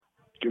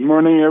Good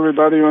morning,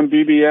 everybody on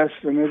BBS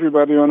and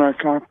everybody on our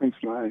conference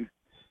line.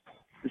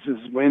 This is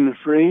Wynn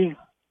Free,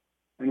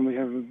 and we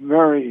have a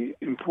very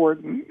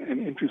important and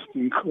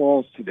interesting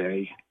call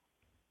today,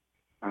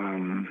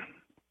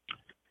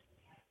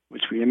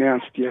 which we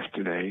announced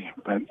yesterday,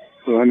 but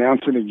we'll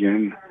announce it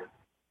again.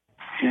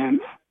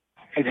 And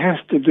it has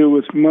to do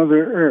with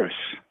Mother Earth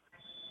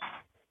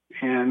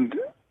and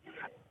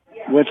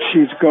what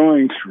she's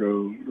going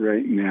through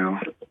right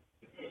now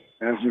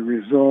as a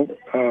result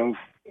of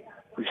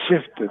the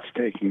shift that's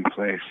taking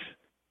place.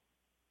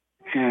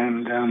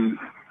 And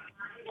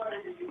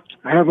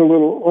I have a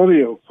little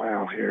audio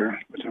file here,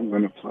 which I'm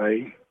going to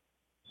play,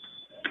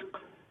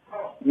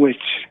 which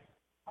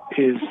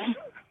is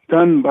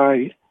done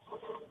by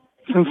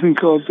something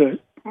called the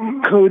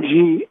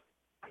Koji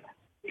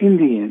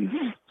Indians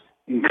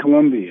in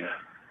Colombia.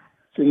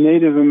 It's a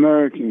Native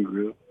American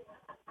group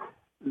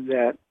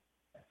that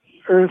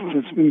Earth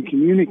has been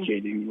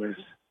communicating with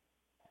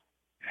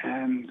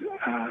and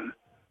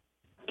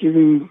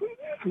giving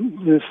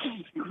this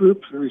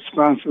group the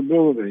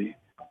responsibility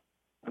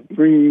of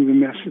bringing the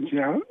message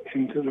out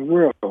into the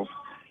world.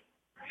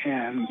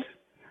 And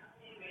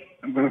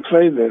I'm going to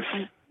play this.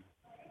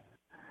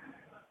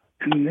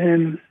 And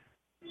then,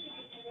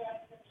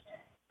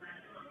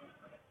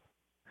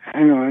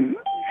 hang on,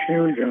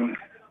 here we go.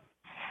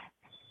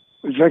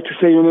 Would you like to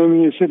say your name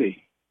and your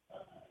city?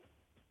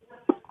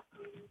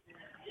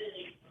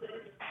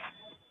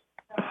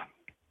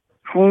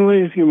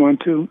 Only if you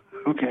want to.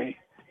 Okay.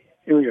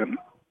 Here we go.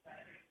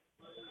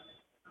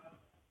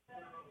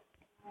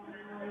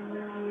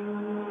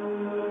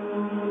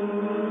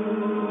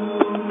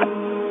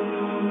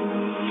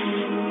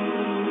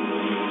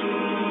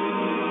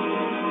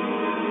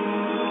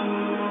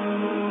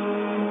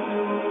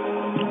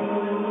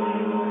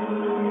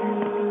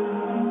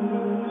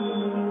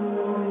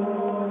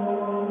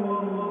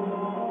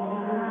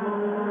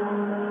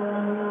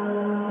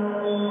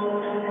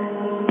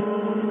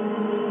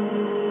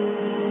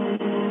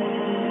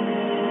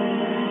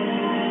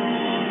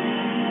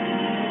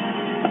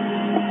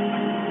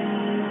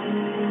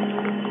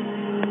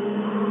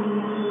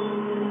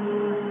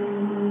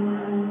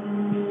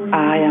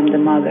 I am the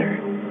mother.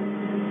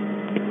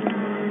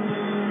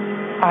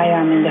 I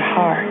am in the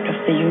heart of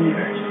the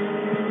universe.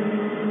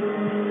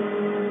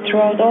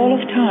 Throughout all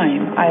of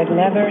time, I have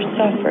never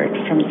suffered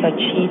from such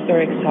heat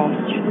or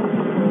exhaustion.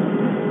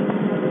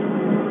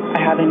 I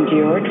have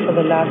endured for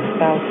the last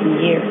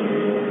 1,000 years.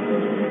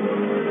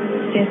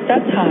 Since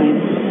that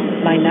time,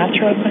 my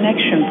natural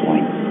connection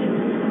points,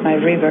 my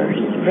rivers,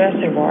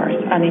 reservoirs,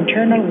 and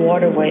internal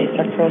waterways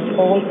across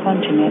all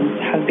continents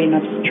have been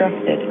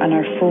obstructed and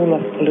are full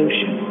of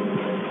pollution.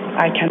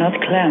 I cannot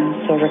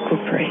cleanse or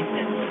recuperate.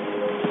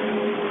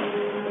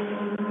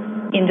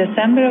 In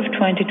December of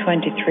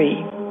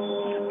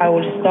 2023, I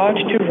will start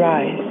to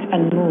rise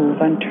and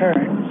move and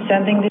turn,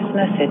 sending this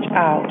message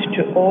out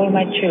to all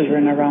my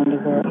children around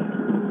the world.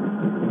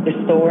 The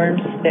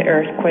storms, the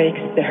earthquakes,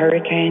 the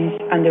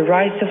hurricanes, and the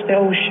rise of the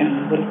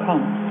ocean will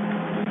come.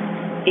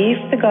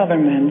 If the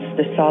governments,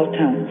 the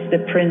sultans,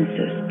 the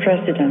princes,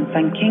 presidents,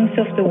 and kings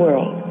of the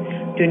world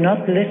do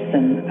not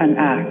listen and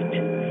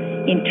act,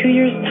 in 2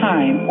 years'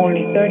 time,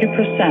 only 30%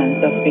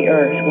 of the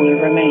earth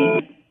will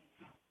remain.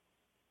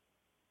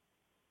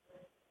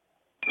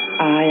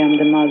 I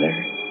am the mother.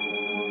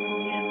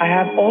 I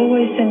have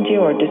always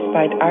endured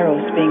despite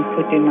arrows being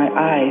put in my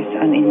eyes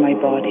and in my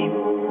body.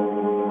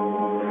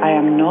 I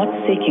am not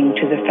seeking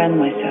to defend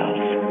myself.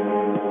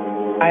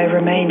 I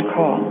remain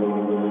calm.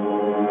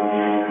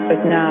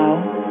 But now,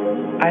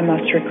 I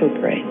must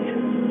recuperate.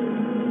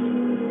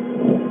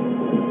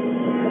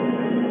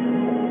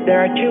 There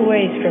are 2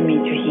 ways for me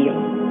to heal.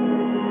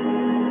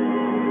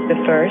 The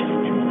first,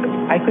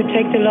 I could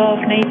take the law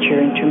of nature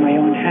into my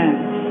own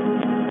hands.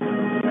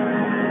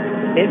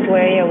 This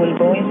way, I will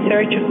go in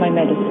search of my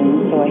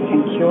medicine so I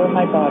can cure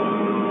my body,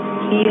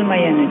 heal my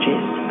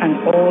energies,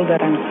 and all that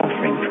I'm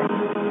suffering from.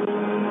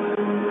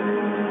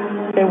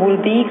 There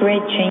will be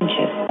great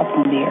changes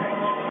upon the earth.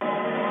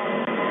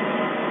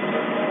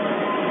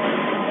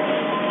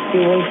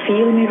 You will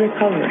feel me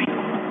recovering.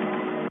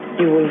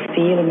 You will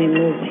feel me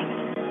moving.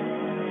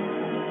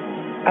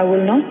 I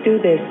will not do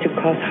this to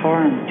cause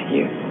harm to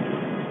you.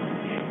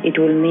 It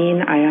will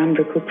mean I am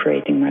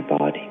recuperating my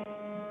body.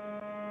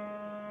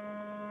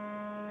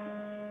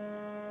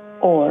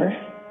 Or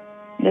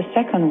the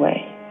second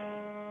way.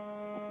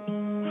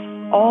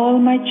 All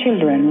my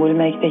children will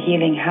make the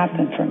healing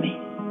happen for me,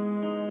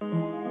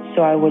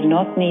 so I will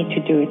not need to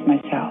do it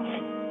myself.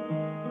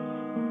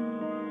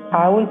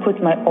 I will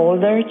put my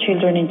older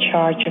children in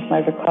charge of my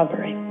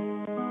recovery.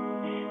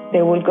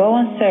 They will go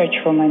and search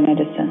for my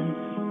medicines,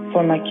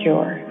 for my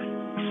cure,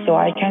 so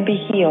I can be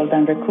healed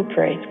and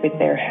recuperate with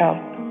their help.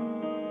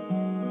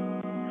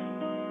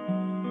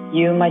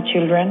 You, my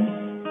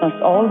children,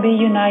 must all be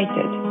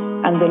united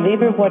and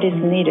deliver what is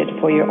needed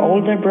for your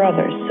older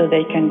brothers so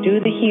they can do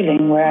the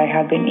healing where I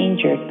have been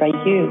injured by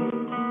you,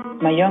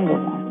 my younger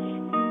ones.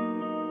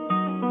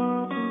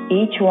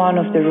 Each one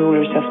of the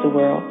rulers of the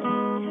world,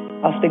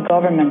 of the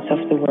governments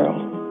of the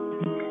world,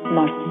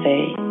 must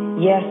say,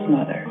 "Yes,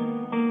 Mother,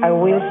 I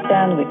will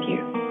stand with you.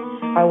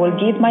 I will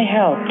give my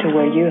help to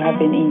where you have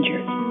been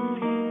injured.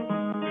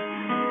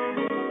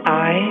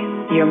 I,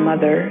 your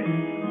mother,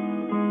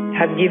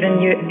 have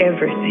given you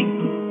everything."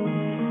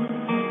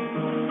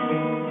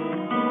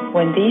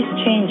 When these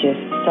changes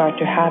start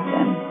to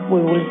happen, we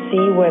will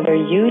see whether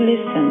you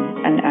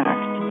listen and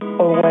act,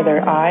 or whether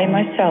I,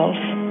 myself,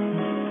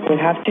 will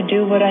have to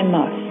do what I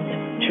must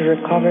to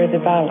recover the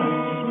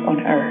balance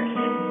on Earth.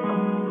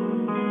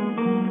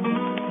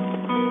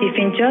 If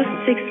in just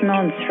 6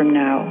 months from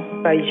now,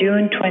 by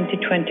June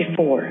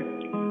 2024,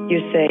 you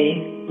say,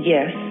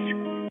 "Yes,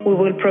 we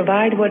will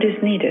provide what is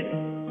needed,"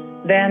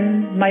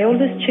 then my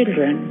oldest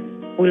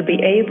children will be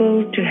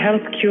able to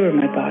help cure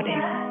my body.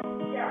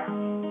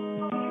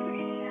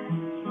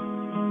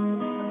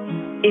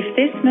 If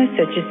this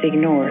message is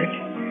ignored,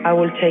 I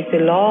will take the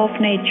law of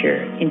nature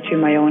into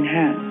my own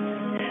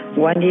hands,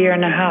 1.5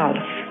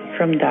 years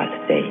from that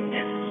date.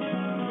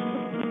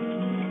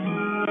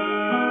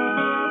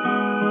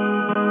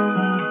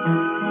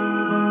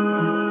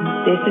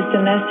 This is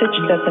the message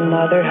that the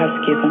Mother has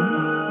given,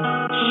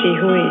 she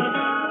who is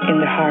in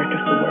the heart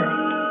of the world.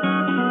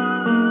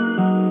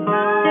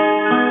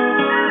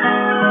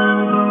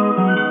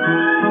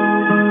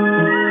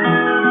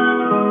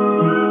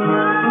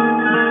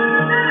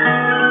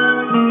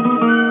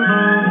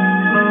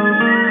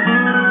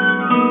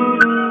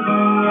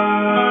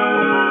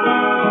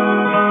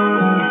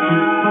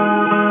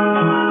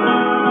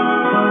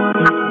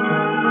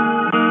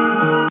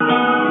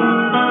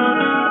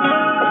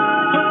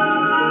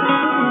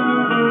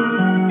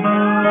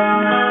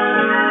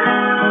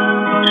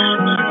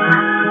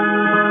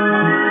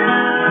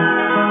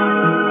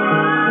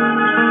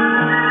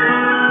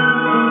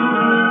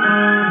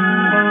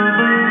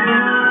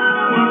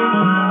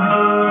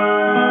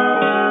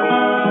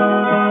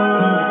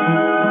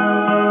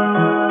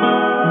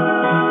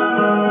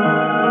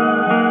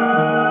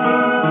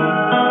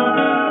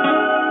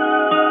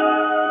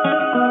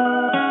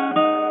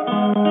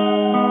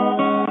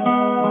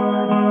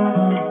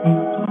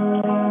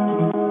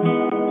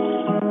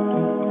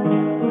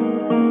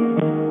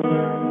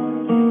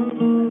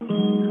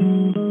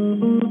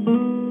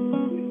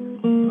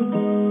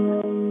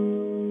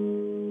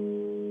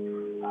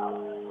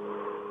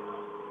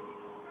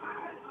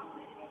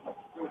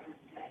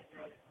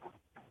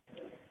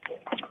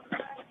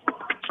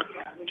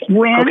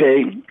 Wynn?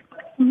 Okay.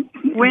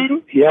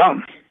 Wynn? Yeah.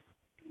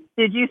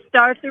 Did you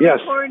start the Yes.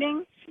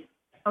 recording?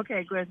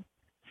 Okay, good.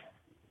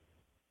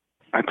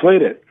 I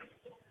played it.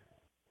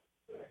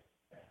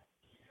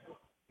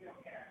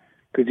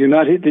 Did you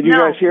not? Did you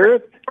guys hear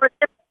it?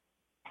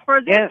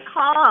 For this Yes.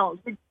 call,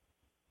 is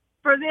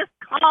this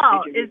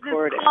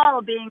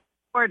call being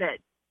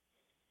recorded?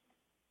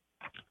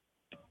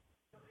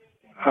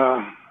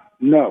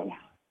 No.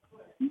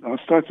 I'll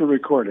start the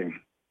recording,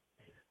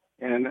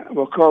 and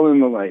we'll call in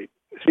the light.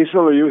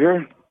 Cecil, are you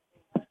here?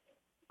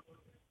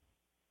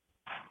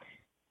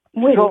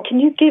 Wynn, So- can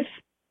you give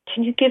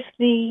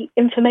the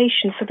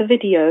information for the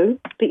video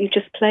that you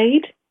just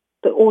played,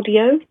 the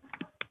audio?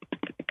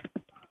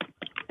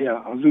 Yeah,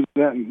 I'll do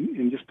that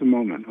in just a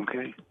moment,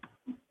 okay?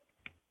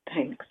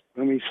 Thanks.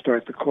 Let me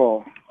start the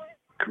call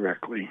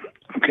correctly,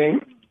 okay?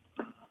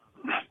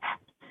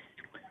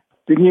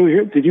 Did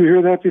you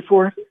hear that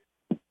before?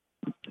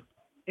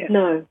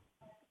 No,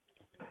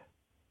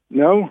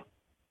 No?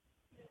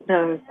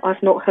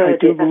 I've not heard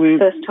do it. That's believe-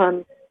 the first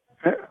time.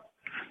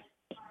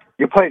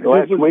 You played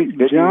last week,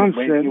 didn't John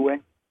you? said- You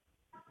win?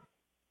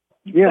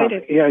 Yeah,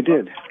 played it. yeah, I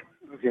did.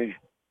 Okay.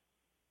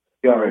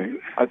 Yeah. All right.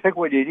 I think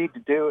what you need to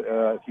do,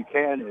 if you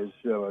can, is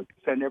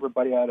send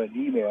everybody out an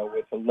email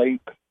with a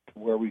link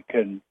where we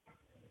can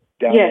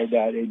download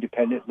that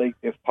independently,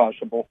 if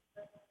possible.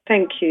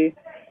 Thank you.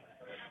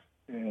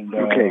 And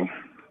Okay.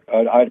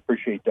 I'd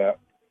appreciate that,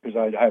 because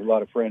I have a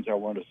lot of friends I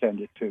want to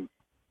send it to.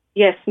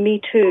 Yes, me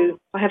too.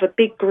 I have a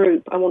big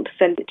group I want to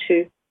send it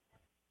to.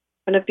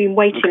 And I've been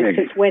waiting Okay.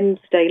 since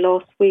Wednesday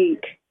last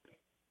week.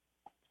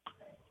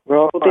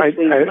 Well, Well, this I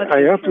week,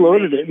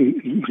 uploaded it,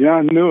 and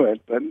John knew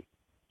it, but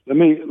let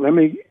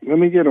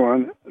me get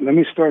on. Let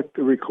me start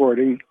the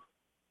recording.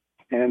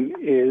 And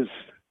is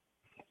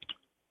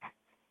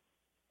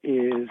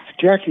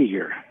Jackie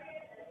here?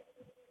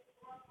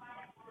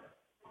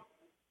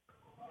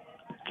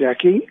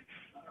 Jackie?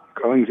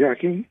 Calling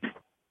Jackie?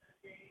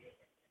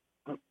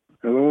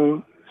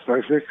 Hello,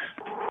 star 6?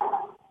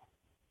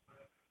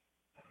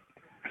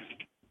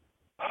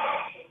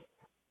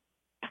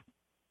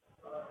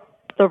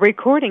 The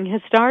recording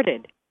has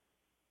started.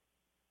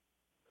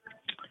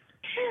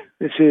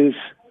 This is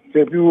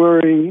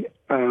February,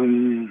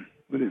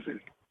 what is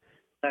it?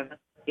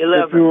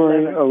 11.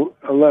 February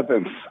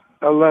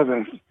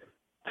 11th,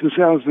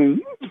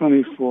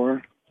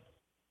 2024.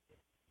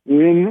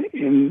 Wynn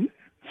in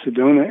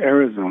Sedona,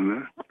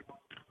 Arizona.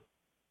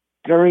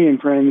 Terry and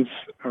friends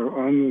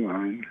are on the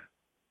line.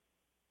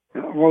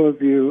 And all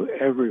of you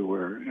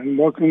everywhere. And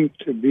welcome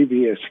to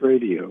BBS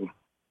Radio.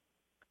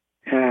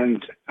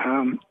 And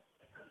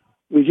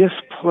we just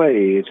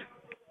played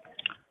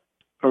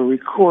a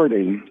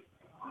recording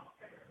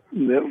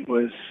that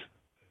was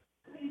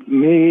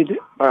made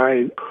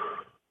by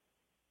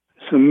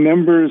some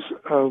members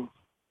of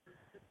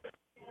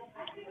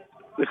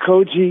the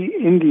Koji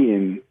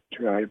Indian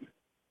tribe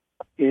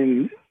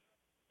in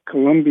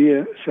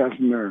Colombia, South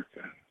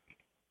America.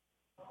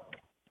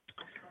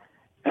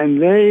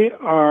 And they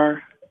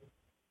are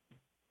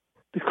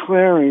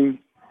declaring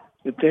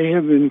that they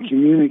have been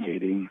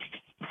communicating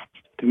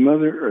to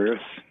Mother Earth,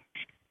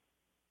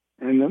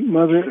 and that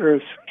Mother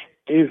Earth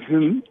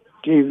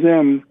gave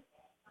them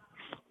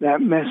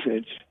that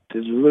message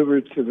to deliver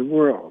it to the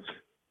world.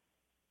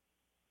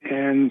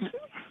 And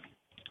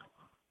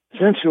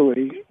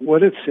essentially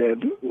what it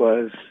said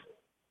was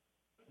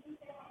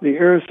the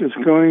Earth is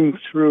going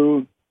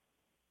through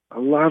a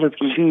lot of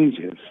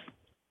changes,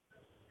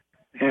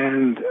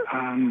 and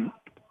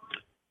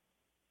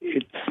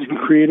it's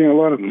creating a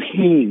lot of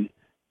pain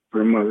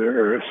for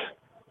Mother Earth,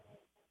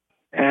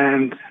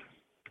 and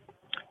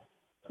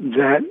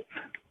that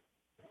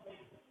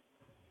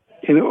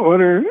in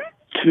order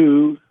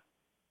to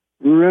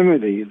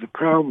remedy the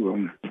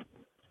problem,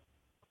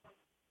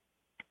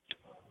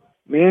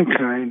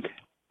 mankind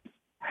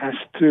has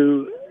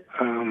to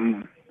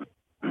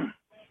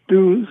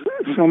do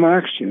some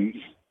actions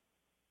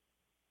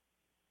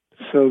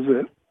so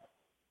that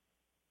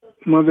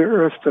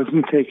Mother Earth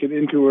doesn't take it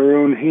into her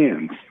own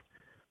hands,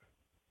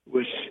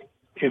 which,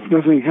 if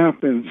nothing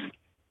happens,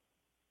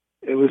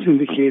 it was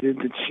indicated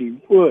that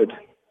she would,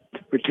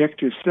 to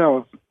protect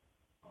herself,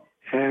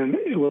 and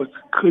it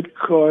could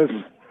cause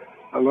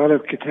a lot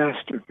of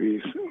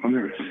catastrophes on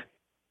Earth.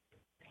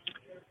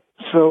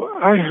 So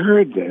I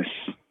heard this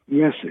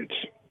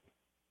message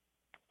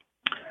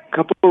a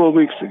couple of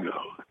weeks ago.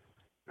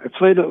 I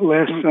played it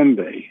last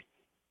Sunday,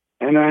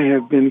 and I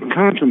have been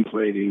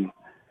contemplating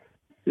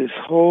this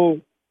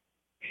whole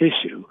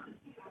issue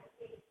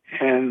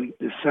and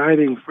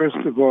deciding, first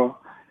of all,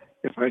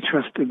 if I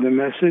trusted the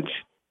message,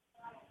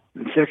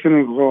 and second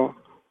of all,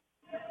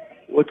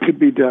 what could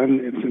be done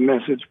if the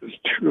message was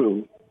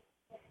true,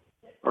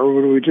 or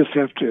would we just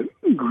have to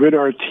grit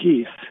our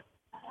teeth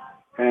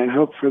and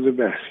hope for the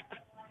best?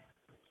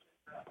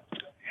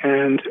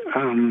 And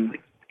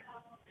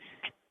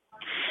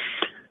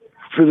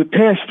for the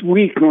past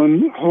week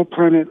on Whole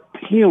Planet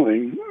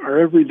Healing, our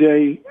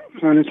everyday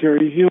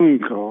planetary healing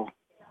call,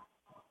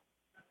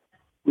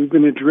 we've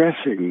been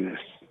addressing this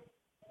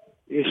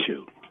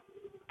issue.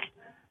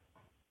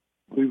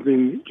 We've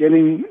been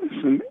getting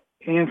some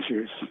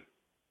answers,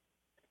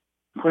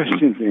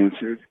 questions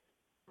answered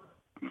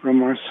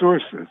from our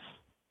sources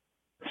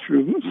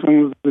through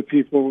some of the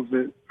people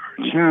that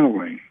are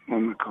channeling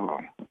on the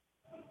call.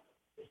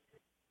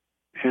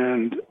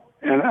 And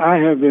I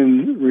have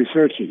been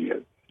researching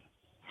it.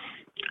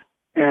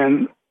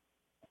 And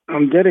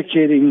I'm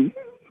dedicating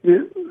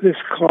this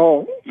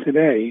call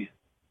today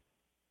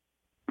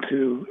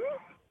to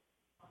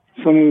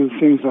some of the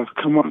things I've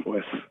come up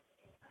with.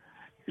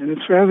 And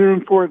it's rather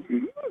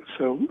important.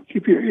 So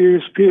keep your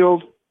ears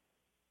peeled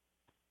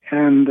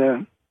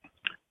and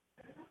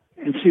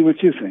see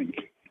what you think.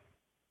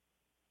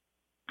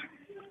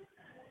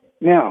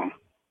 Now,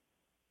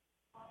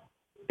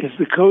 are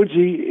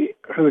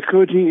the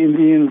Koji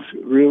Indians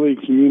really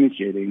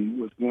communicating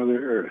with Mother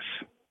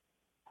Earth?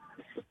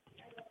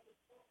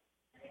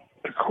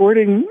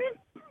 According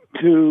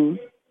to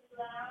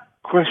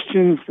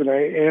questions that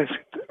I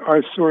asked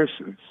our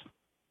sources,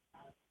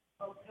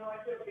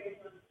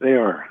 they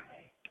are.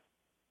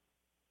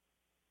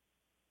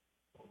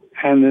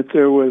 And that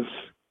there was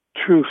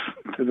truth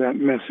to that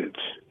message.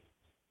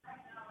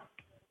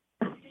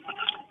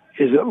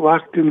 Is it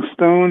locked in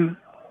stone?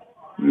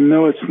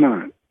 No, it's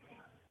not.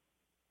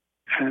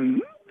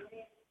 And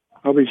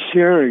I'll be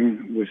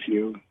sharing with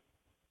you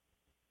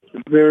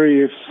the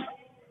various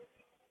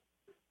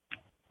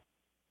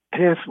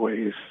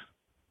pathways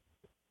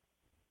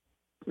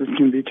that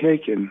can be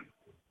taken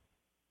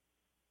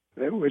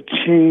that would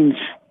change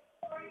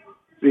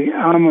the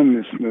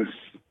ominousness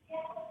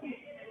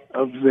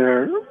of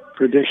their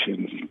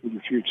predictions for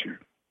the future.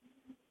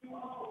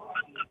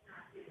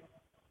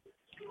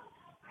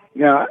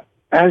 Now,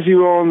 as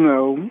you all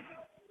know,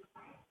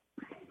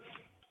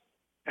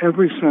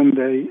 every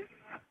Sunday,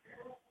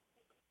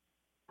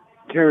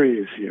 Terry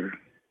is here.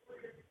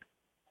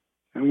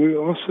 And we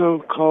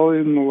also call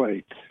in the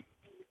light.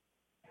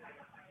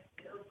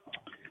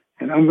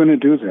 And I'm going to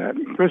do that.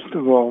 First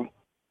of all,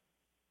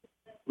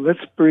 let's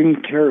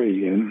bring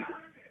Terry in.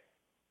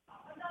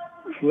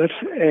 Let's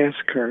ask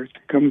her to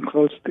come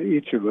close to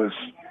each of us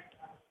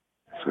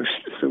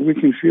so we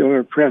can feel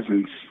her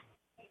presence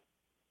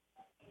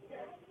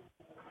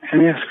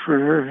and ask for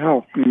her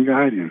help and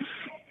guidance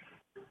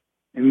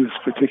in this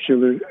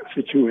particular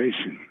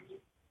situation.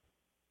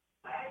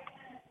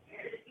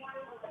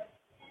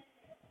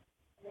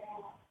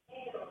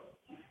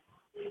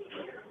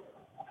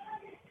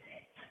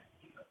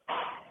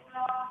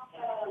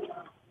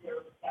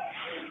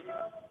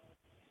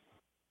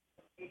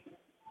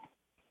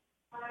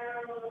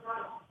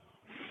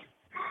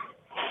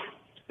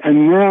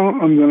 And now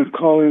I'm going to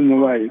call in the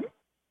light.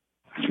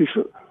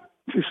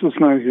 She's Cecil's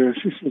not here.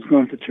 Cecil's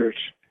gone to church.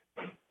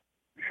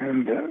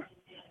 And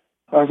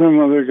Father,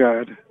 Mother,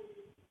 God,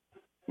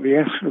 we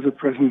ask for the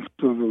presence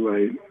of the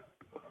light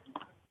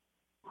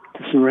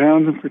to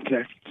surround and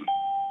protect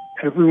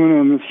everyone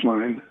on this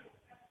line,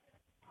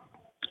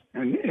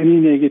 and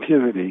any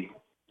negativity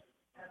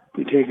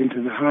be taken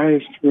to the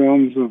highest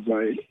realms of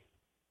light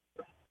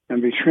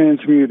and be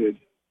transmuted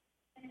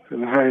for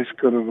the highest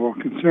good of all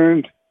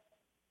concerned.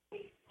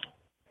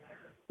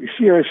 We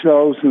see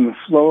ourselves in the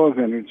flow of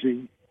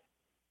energy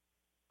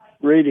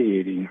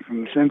radiating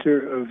from the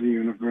center of the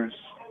universe,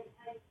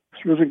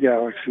 through the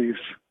galaxies,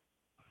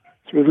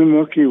 through the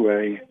Milky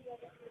Way,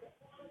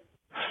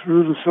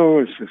 through the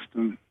solar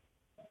system,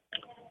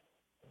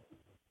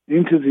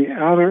 into the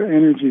outer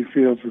energy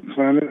fields of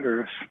planet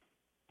Earth,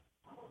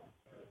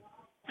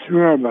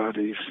 through our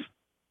bodies,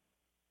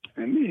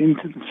 and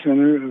into the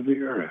center of the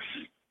Earth.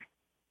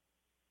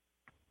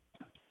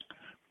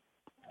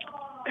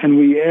 And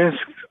we ask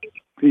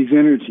these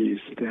energies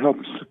to help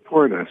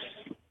support us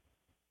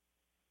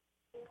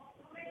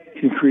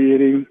in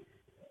creating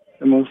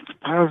the most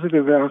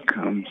positive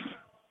outcomes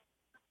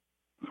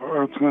for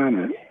our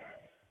planet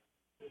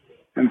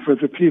and for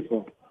the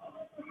people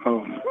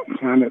of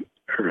planet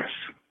Earth.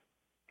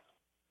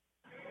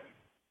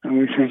 And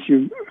we thank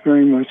you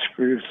very much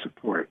for your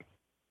support.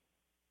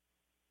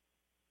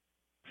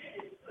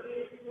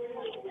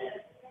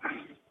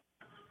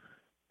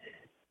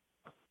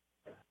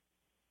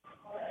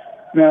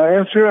 Now,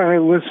 after I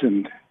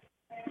listened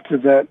to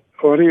that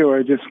audio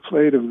I just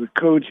played of the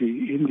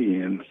Koji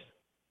Indians,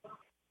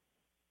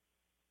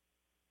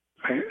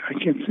 I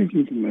kept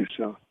thinking to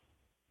myself,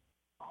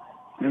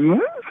 there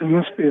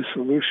must be a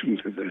solution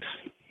to this.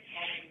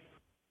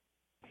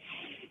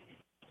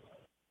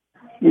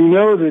 We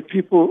know that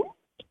people,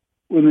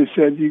 when they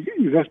said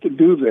you have to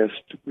do this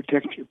to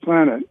protect your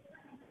planet,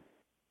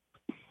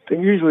 they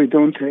usually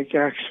don't take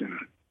action.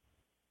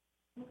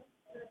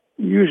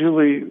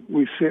 Usually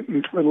we sit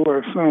and twiddle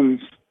our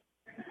thumbs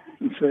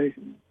and say,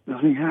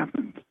 nothing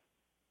happened.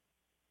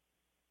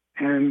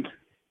 And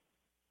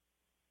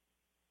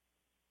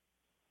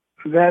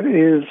that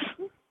is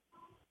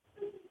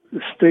the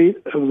state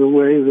of the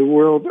way the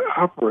world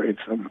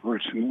operates,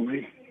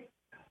 unfortunately.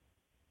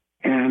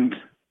 And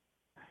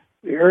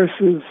the Earth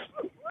is,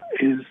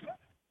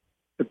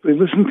 if we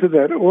listen to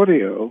that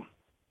audio,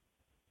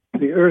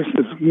 the Earth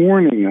is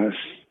warning us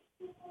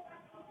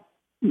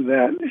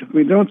that if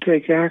we don't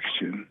take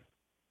action,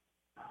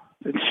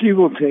 that she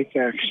will take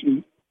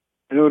action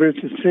in order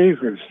to save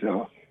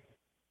herself.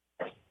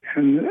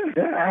 And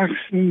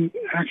the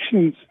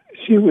actions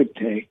she would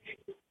take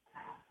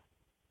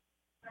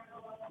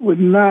would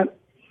not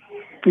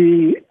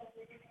be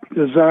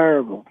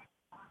desirable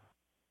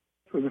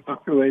for the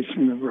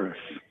population of Earth.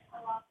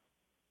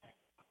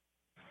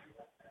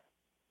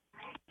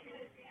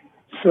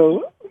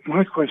 So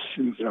my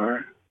questions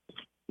are,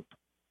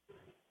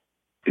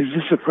 is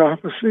this a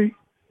prophecy,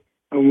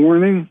 a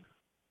warning?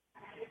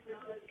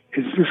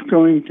 Is this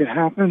going to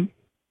happen?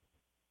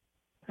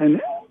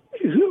 And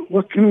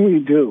what can we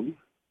do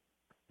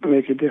to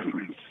make a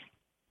difference?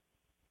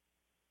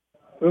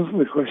 Those are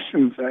the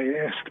questions I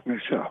ask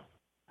myself.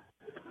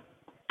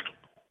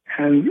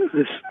 And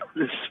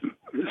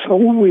this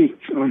whole week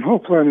on Whole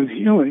Planet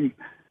Healing,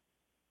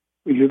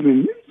 we have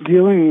been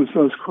dealing with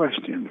those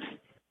questions.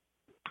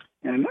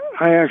 And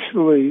I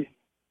actually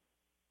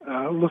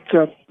looked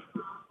up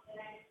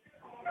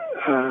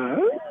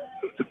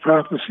the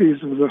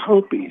prophecies of the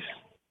Hopis,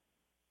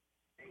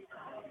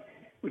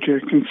 which are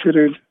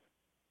considered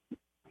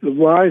the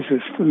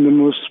wisest and the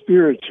most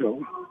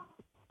spiritual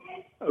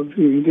of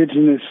the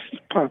indigenous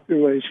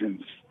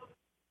populations.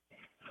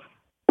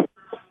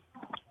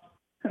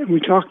 And we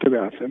talked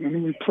about them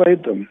and we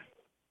played them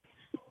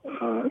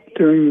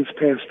during this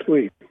past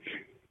week.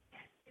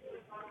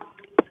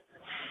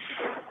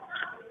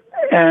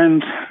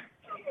 And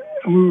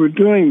we were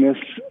doing this,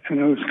 and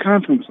I was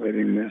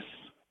contemplating this,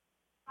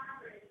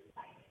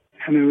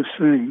 and I was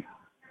saying,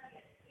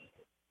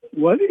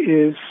 what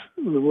is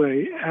the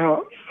way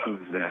out of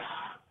this?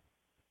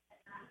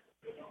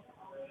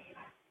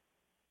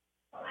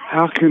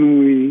 How can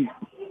we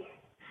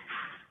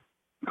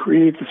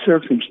create the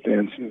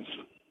circumstances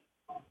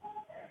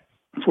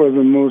for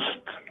the most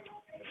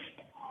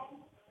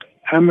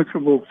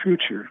amicable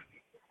future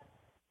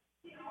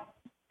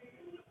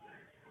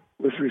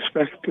with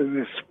respect to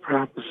this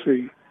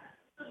prophecy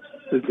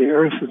that the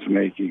Earth is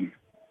making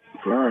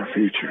for our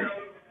future?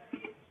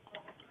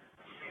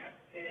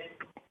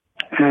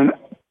 And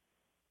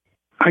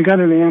I got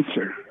an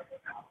answer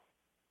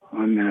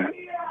on that.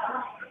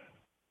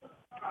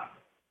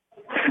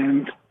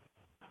 And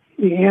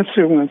the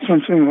answer went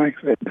something like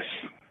this.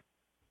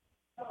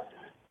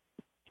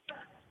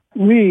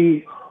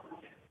 We,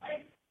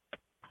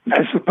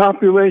 as the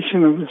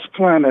population of this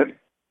planet,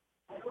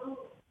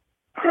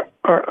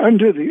 are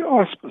under the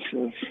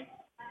auspices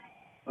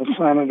of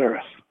planet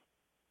Earth.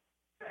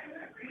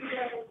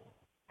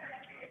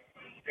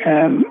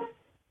 And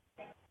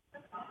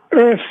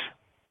Earth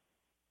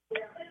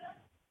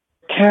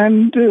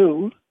can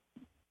do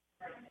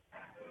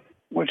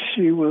what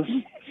she was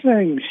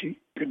saying she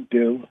could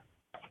do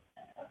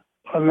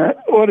on that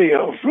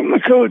audio from the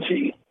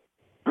Koji.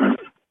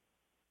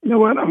 You know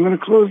what? I'm going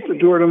to close the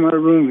door to my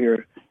room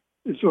here.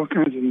 There's all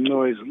kinds of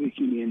noise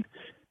leaking in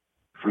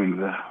from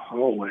the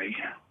hallway.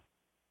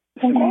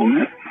 Just a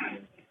minute.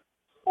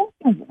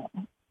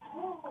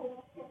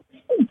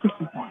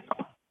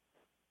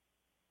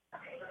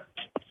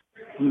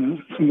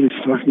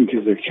 Somebody's talking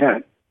to their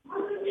cat.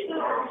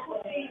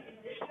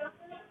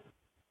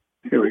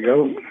 Here we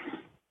go.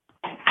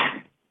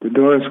 The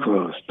door is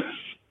closed.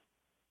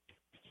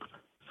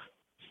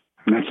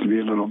 And that should be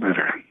a little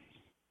better.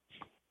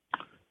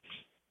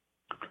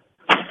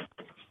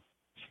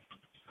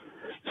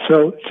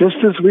 So, just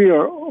as we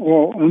are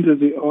all under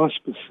the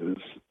auspices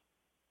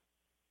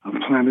of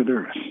planet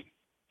Earth,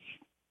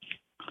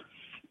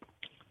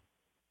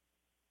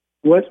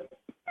 what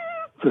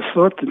the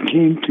thought that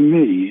came to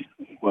me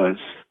was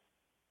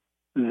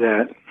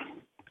that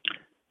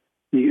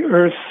the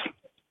Earth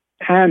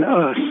and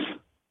us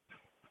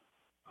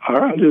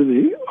are under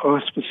the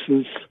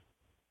auspices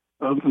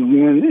of the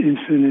one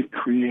infinite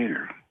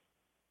creator.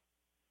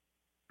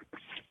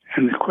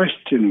 And the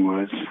question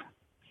was,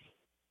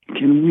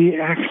 can we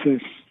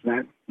access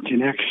that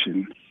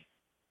connection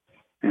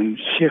and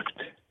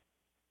shift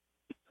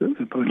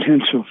the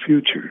potential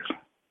future?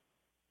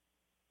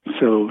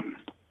 So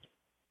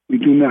we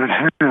do not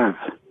have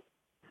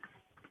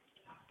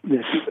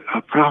this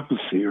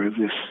prophecy or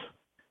this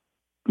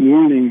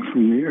warning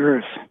from the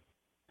Earth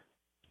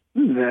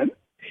that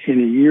in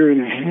a year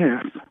and a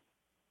half,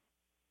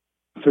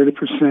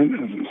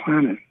 30% of the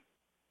planet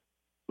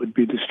would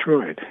be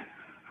destroyed.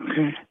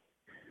 Okay?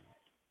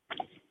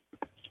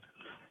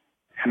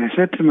 And I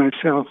said to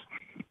myself,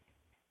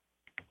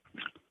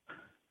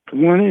 the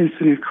one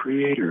infinite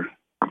creator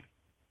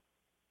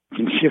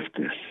can shift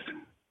this.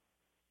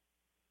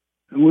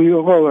 And we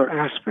all are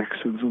aspects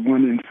of the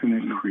one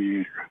infinite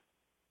creator.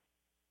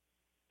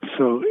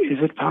 So is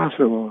it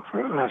possible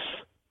for us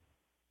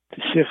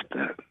to shift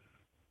that?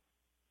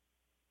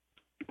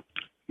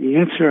 The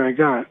answer I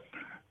got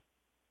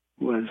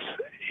was,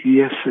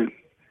 yes, it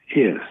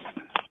is.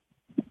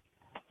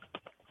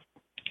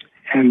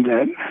 And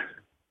that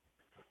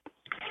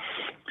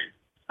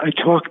I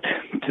talked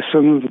to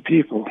some of the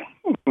people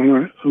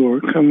who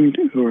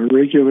are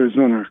regulars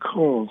on our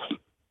calls,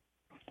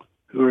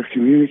 who are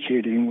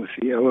communicating with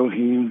the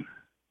Elohim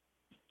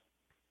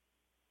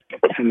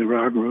and the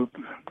Ra group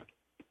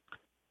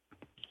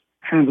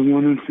and the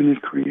one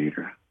infinite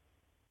creator.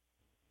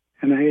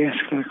 And I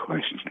asked that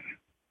question.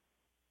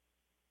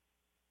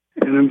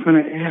 And I'm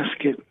going to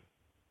ask it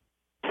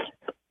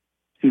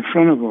in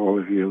front of all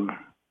of you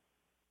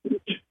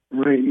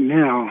right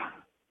now.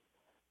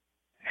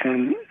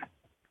 And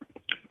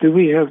do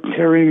we have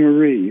Terry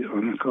Marie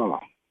on the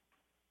call?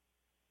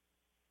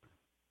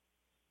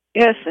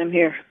 Yes, I'm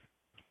here.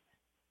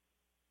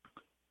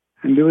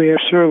 And do we have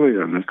Shirley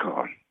on the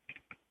call?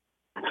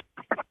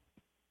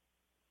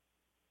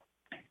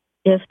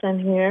 Yes, I'm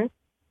here.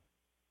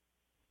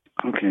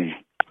 Okay.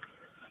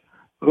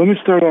 Well, let me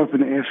start off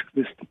and ask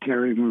this to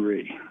Terry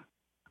Marie.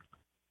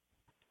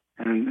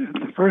 And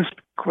the first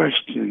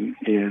question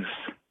is,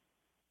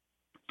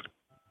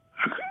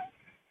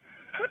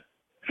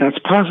 now it's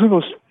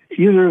possible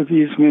either of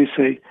these may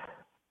say,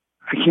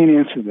 I can't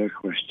answer that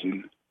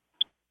question,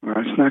 or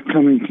it's not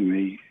coming to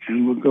me,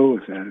 and we'll go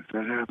with that if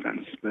that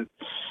happens. But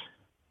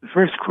the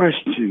first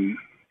question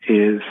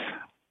is,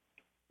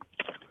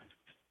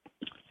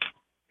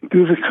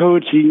 do the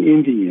Koji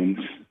Indians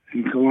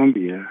in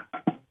Colombia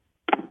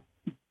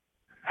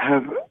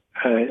have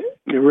a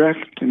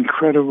direct and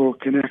credible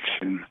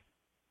connection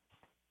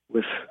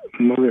with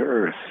Mother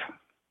Earth?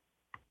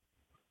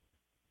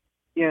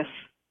 Yes.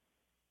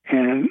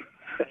 And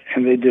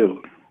they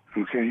do,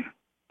 okay?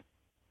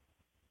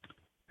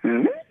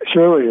 And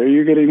Shirley, are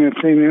you getting that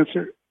same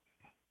answer?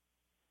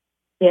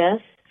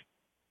 Yes.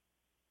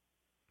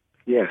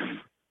 Yes,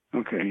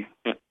 okay.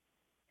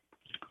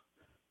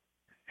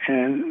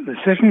 And the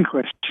second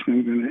question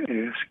I'm going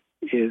to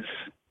ask is,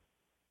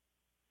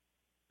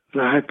 the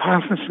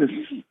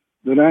hypothesis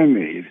that I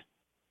made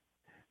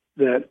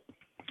that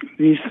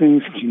these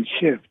things can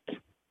shift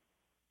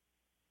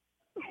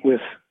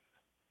with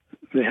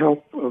the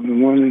help of the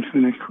one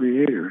infinite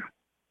creator,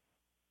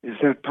 is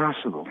that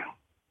possible?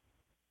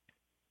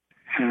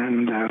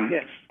 And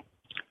yes.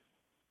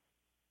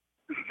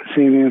 The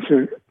same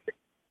answer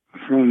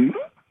from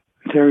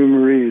Terry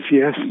Marie is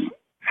yes,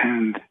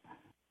 and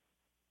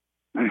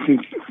I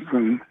think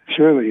from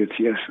Shirley it's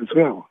yes as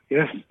well.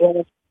 Yes?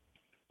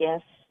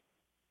 Yes.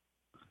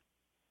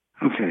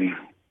 Okay.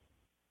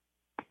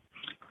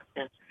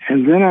 Yes.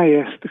 And then I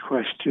asked the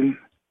question,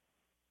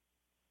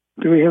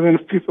 do we have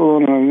enough people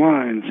on our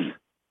lines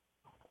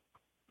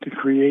to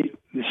create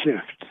the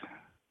shift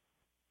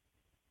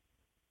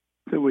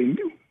that we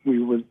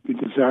would be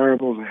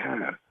desirable to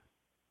have?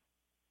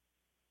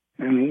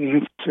 And the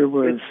answer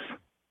was,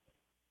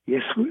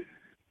 yes,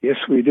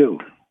 we do.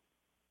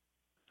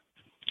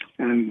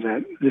 And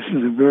that this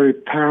is a very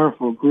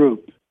powerful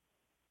group,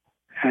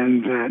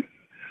 and that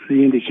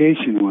the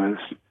indication was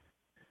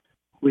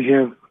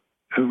we've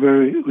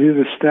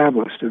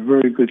established a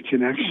very good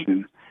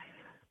connection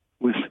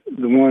with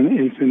the one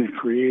infinite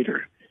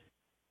creator.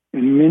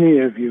 And many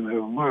of you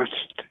have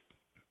watched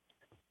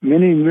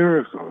many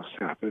miracles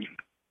happen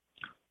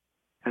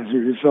as a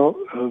result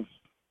of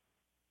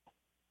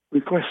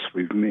requests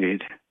we've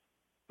made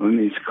on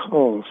these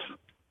calls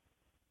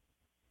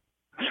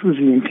through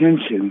the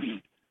intentions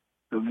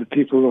of the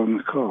people on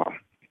the calls.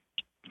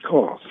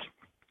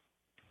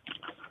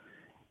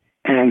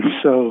 And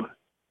so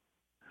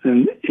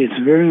then it's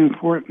very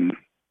important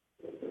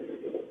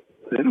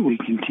that we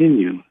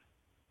continue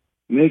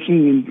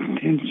making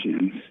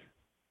intentions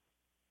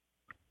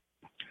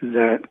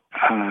that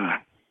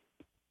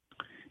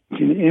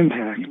can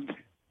impact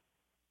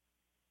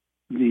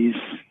these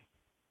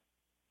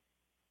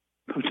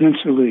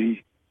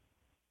potentially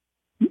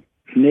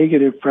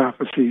negative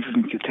prophecies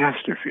and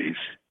catastrophes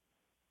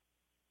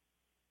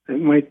that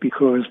might be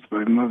caused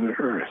by Mother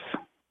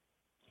Earth.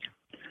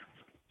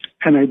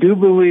 And I do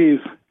believe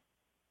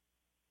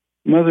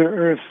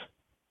Mother Earth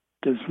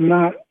does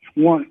not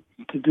want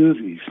to do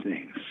these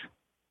things.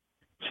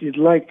 She'd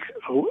like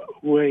a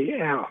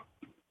way out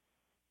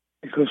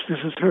because this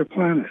is her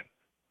planet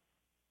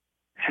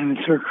and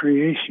it's her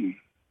creation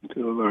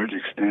to a large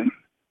extent.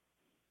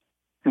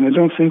 And I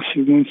don't think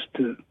she wants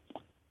to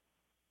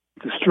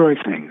destroy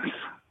things.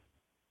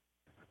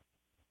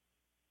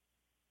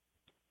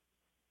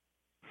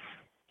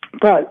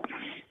 But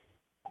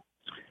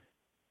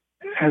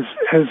as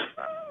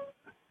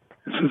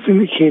was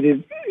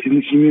indicated in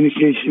the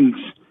communications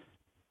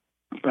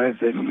by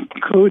the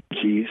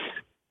Kojis,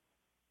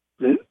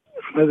 that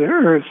Mother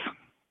Earth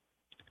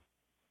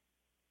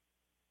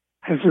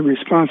has a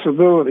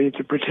responsibility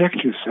to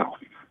protect herself,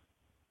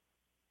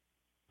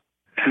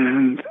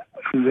 and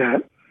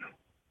that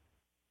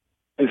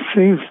the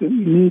things that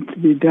need to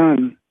be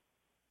done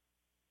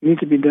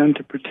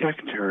to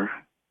protect her,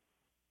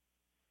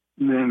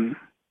 then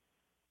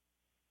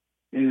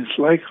it is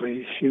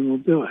likely she will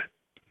do it.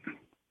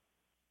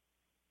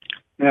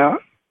 Now,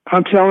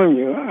 I'm telling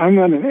you, I'm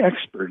not an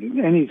expert in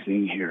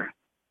anything here.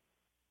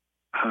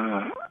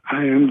 I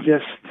am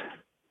just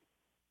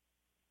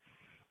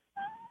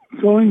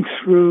going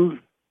through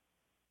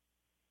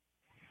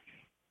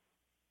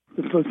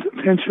the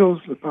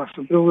potentials, the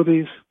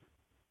possibilities,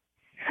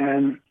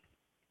 and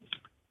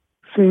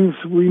things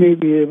we may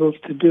be able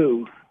to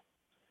do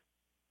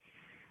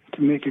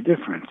to make a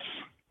difference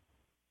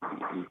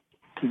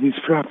to these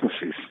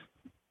prophecies.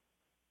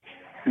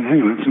 And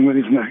hang on,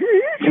 somebody's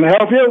knocking. Can I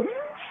help you?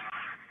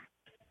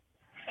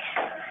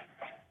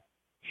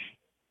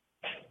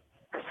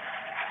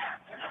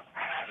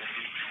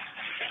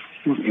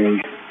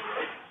 Okay.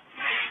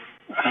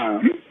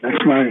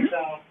 That's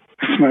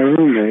my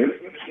roommate.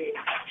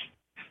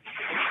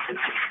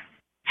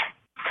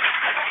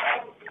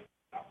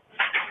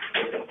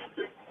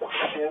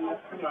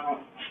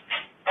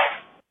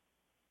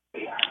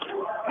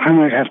 I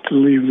might have to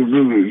leave the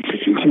room to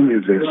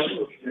continue this,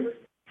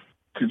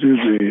 to do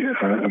the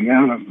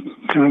amount of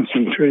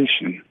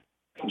concentration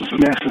that's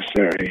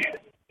necessary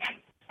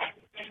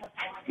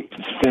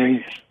to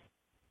stay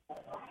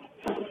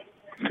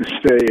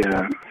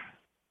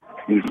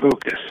in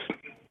focus.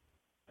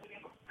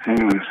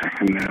 Hang on a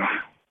second now.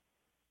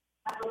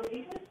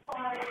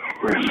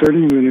 We're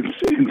 30 minutes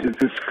into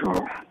this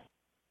call.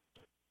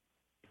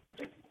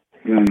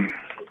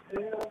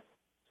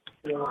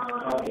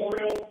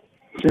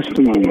 Just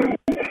a moment.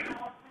 Yeah.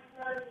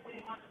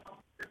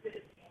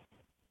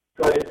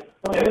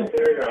 Okay,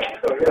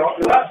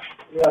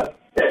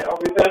 I'll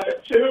be back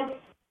at 2.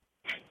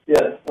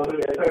 Yes.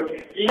 Okay. So,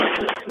 eat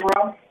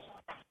tomorrow.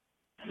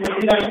 You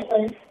need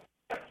anything?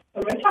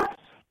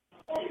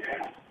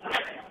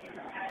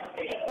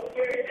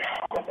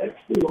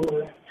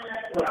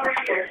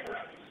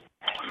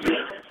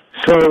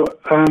 So,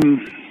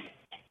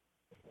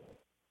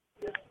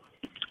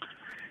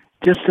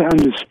 just to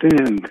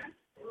understand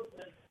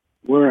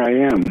where I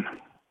am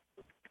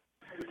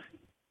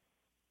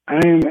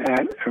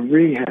at a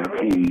rehab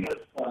home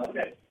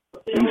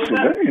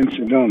in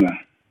Sedona.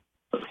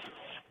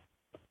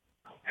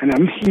 And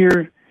I'm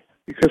here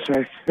because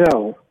I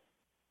fell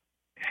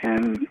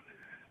and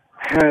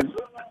had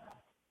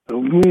a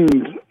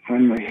wound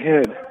on my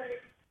head,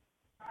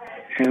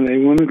 and they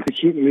wanted to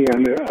keep me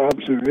under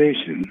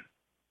observation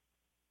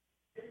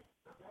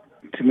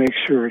to make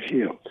sure it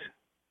healed.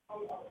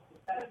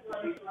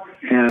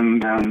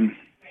 And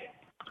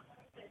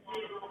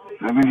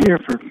I've been here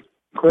for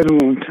quite a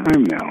long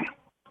time now,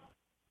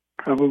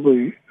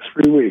 probably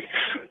 3 weeks.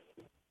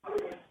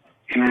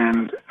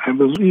 And I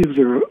believe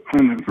they're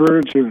on the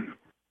verge of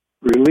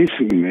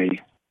releasing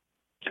me.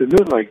 It's a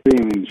bit like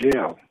being in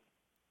jail.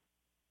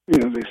 You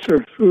know, they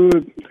serve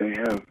food, they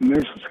have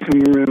nurses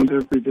come around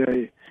every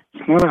day.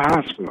 It's not a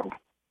hospital,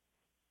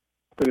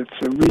 but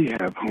it's a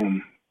rehab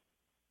home.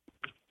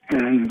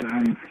 And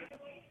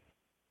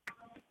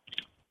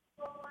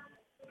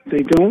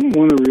they don't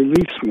want to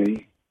release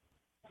me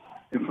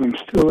if I'm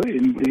still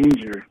in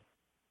danger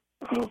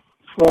of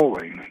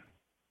falling.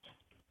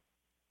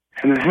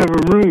 And I have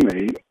a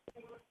roommate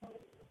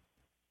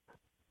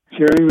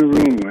sharing the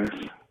room with.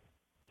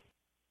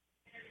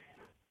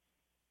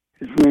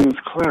 His name is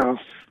Klaus,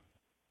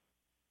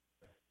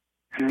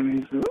 and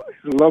he's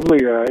a lovely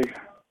guy,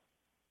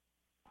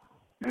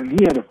 and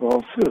he had a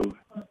fall too.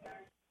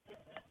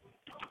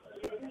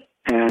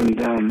 And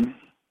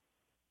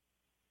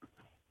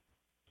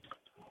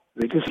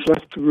they just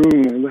left the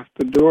room, they left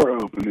the door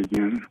open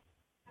again.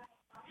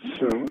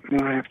 So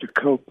now I have to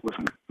cope with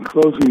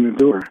closing the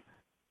door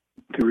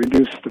to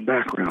reduce the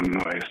background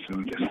noise.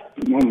 So just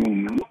one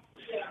moment.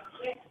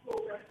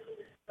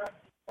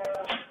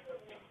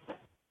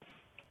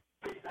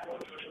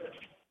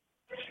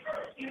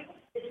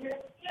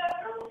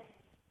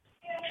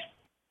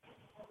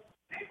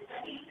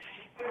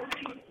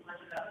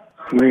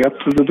 Coming up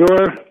to the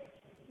door.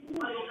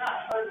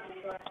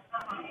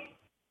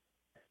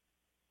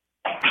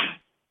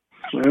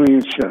 Slamming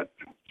it shut.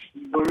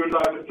 Would you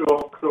like the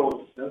door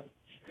closed? Yeah?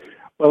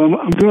 Well,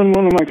 I'm doing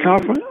I'm doing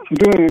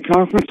a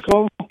conference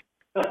call, and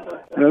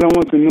I don't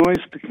want the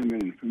noise to come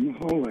in from the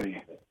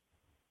hallway.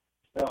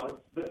 Yeah,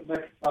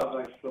 next time I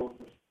close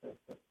it.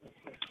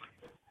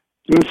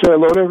 You want to say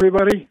hello to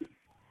everybody?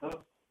 Huh?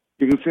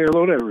 You can say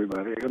hello to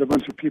everybody. I got a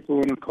bunch of people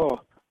on the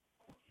call.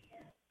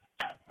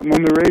 I'm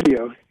on the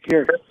radio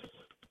here.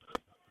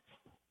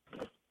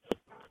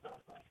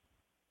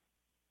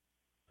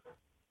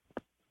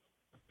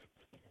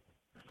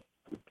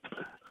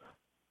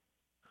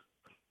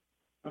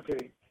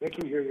 Okay, they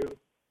can hear you.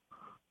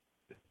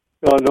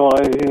 No,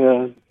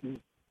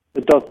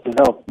 it doesn't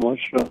help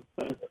much.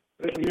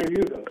 They can hear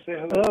you, though. Say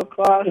hello. Hello,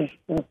 class.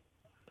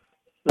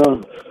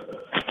 No,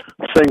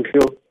 thank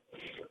you.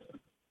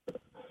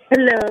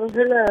 Hello.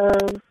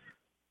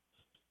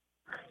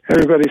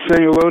 Everybody's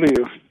saying hello to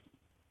you.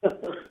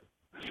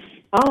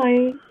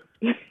 Hi.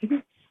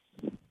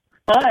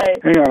 Hi.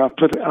 Hang on,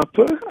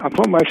 I'll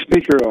put my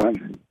speaker on.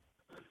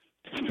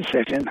 Just a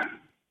second.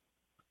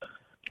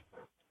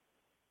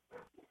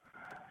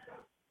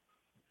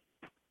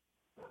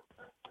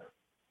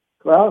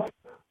 Klaus?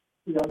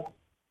 Yeah.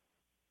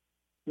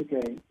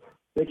 Okay,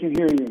 they can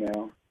hear you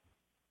now.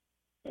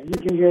 And you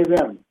can hear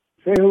them.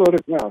 Say hello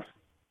to Klaus.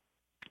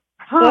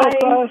 Hi.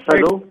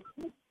 Hello.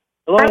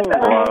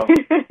 Hello.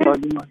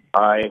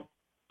 Hi.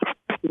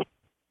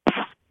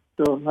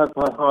 Don't have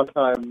a hard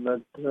time,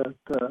 but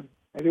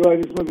I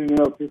just wanted to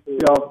know if people.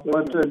 yeah.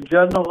 But in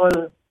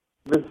general,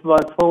 with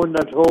my phone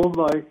at home,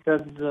 I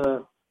can.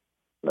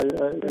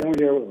 don't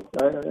hear well.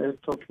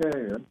 It's okay.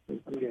 Yeah.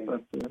 Okay.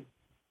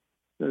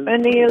 But,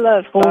 Any you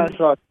love, phones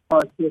are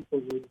quite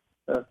different.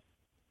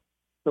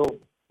 So,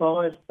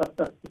 fine.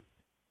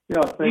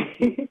 Yeah, thank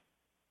you.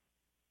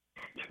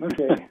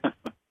 Okay.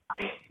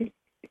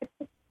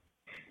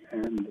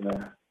 And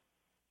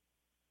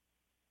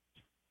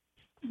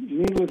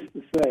needless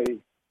to say,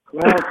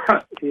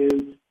 Klaus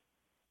is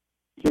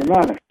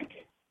Germanic.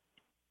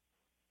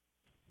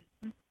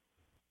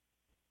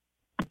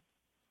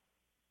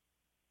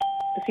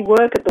 Does he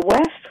work at the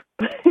West?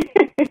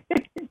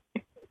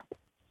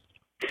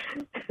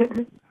 All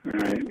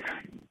right.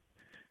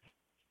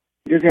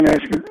 You're going to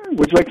ask him,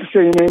 would you like to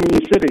say your name and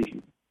your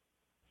city?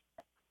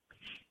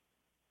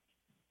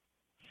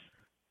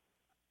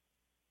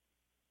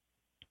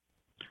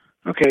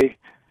 Okay.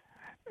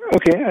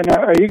 Okay, and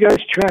are you guys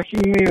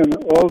tracking me on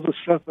all the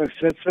stuff I've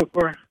said so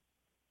far?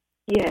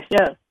 Yes.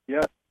 Yeah.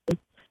 Yeah.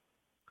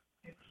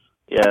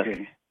 Yes.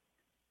 Okay.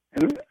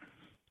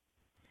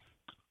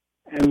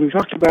 And we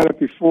talked about it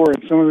before,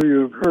 and some of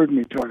you have heard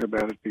me talk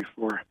about it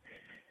before.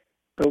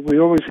 But we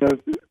always have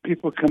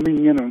people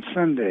coming in on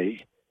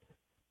Sunday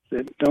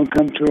that don't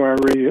come to our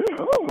radio,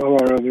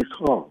 all our other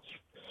calls.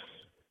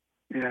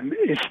 And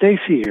is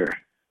Stacy here?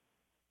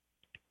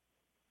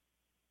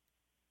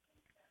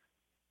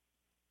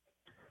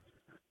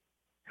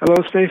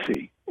 Hello,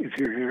 Stacy, if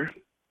you're here.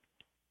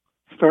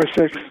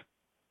 *6,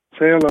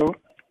 say hello.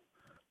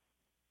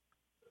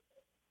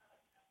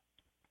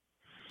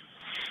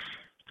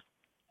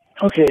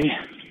 Okay.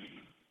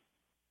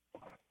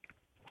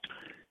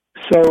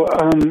 So,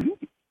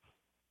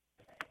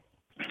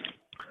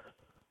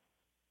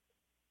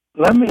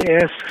 let me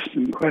ask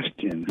some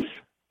questions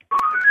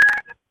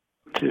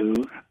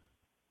to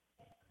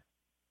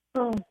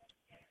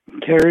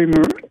Terry.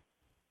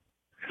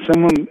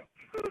 Someone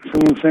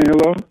saying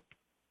hello?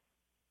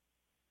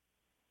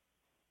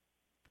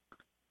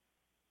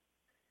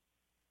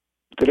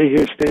 Did I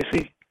hear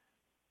Stacy?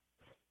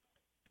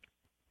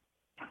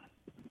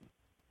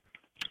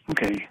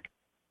 Okay.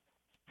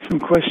 Some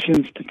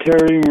questions to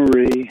Terry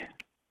Marie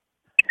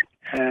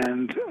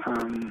and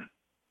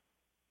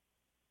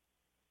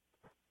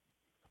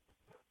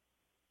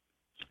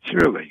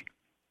Shirley.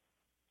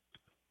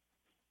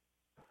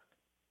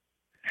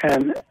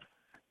 And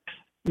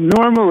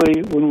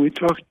normally when we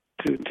talk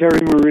to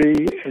Terry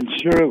Marie and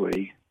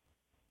Shirley,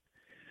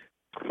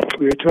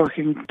 we are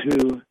talking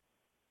to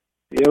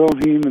the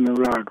Elohim and the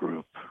Ra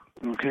group,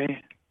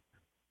 okay?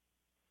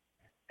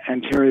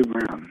 And Terry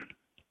Brown.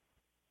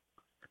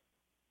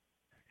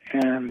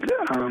 And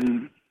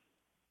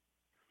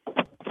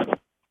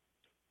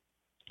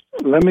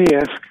let me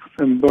ask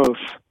them both.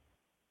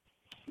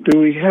 Do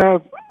we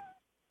have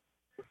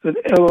the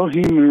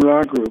Elohim and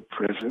Ra group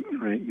present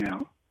right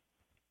now?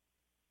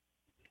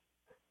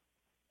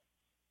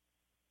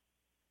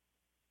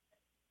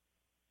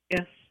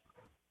 Yes.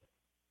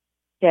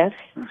 Yes.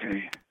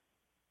 Okay.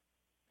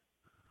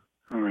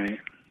 All right.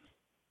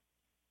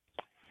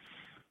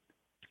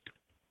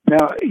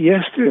 Now,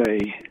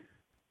 yesterday,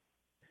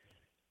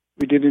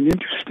 we did an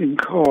interesting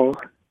call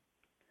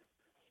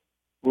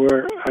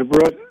where I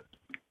brought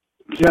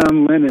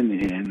John Lennon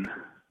in,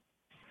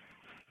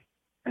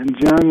 and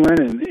John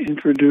Lennon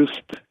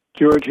introduced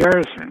George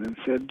Harrison and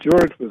said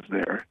George was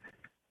there,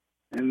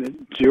 and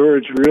that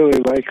George really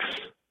likes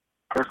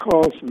our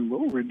calls and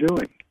what we're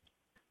doing.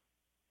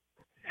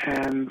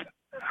 And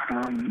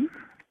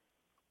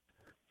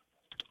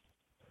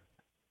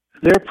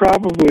they're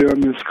probably on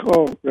this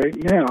call right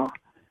now.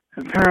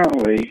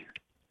 Apparently,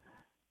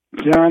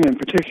 John in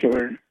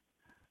particular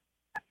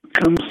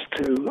comes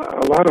to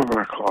a lot of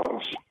our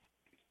calls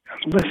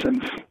and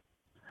listens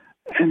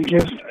and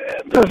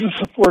does a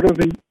supportive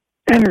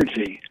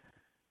energy.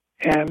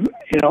 And,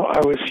 I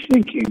was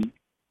thinking,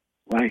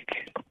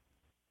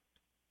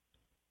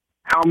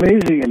 how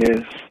amazing it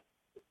is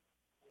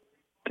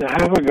to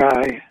have a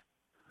guy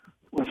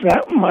with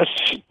that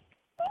much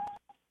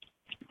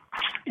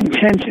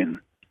intention.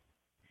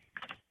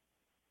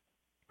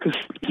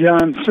 Because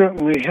John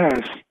certainly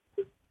has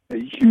a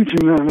huge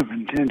amount of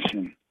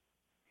intention.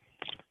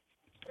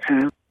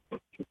 And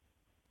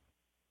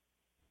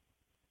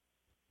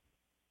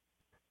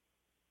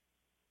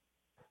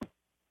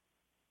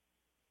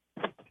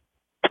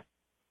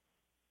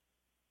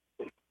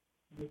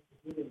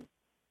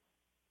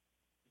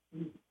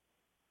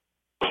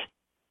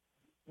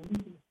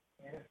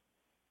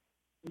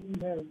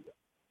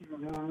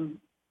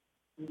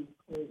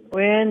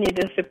Wynn, you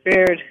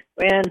disappeared.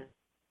 Wynn.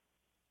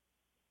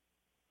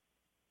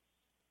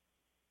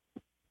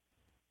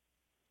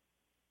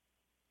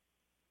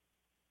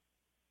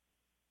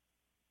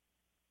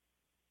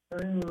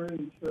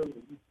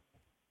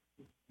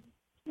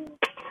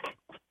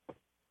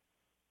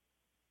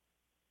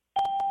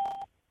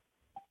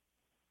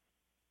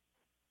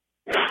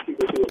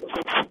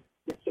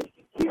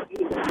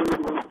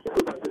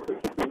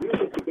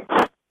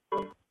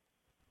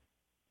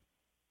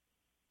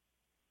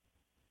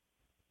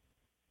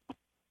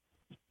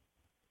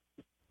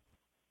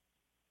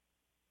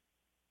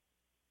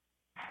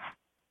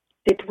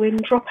 Did Wynn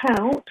drop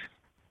out?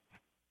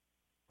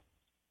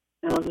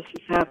 No, this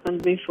has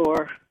happened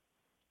before.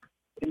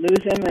 We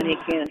lose him and he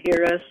can't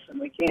hear us, and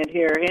we can't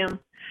hear him.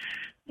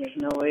 There's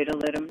no way to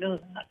let him know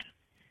that.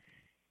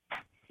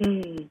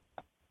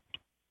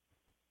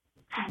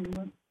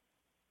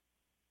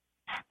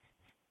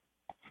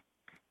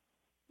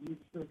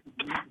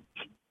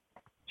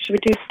 Should we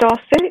do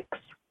 *6?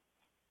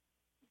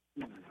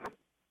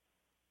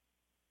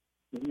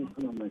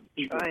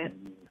 Try it.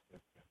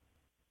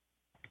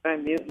 Try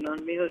mute and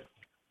unmute.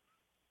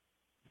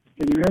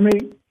 Can you hear me?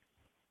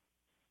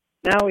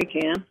 Now we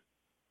can.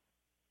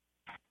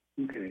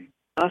 Okay.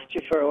 Lost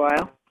you for a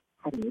while.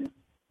 Okay.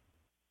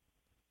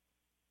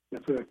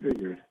 That's what I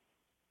figured.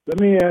 Let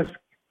me ask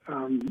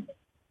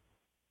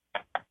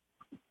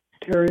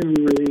Terry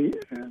Marie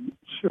and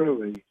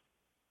Shirley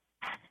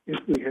if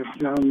we have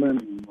John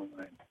Lennon on the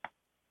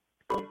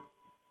line.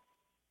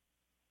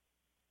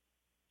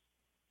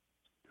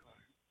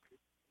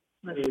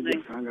 Listening. He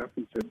just hung up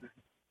and said,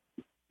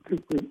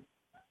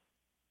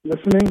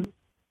 listening?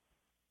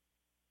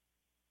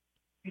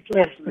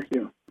 Yes. Thank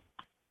you.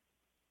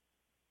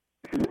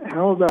 And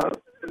how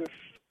about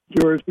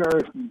George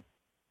Harrison?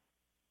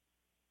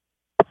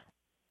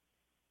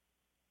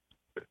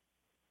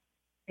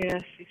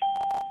 Yes.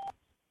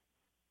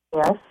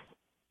 Yes.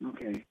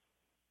 Okay.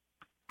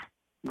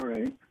 All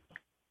right.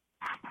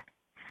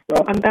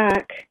 Well, I'm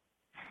back.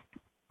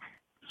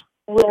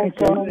 Well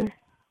done.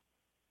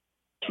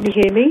 Can you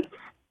hear me?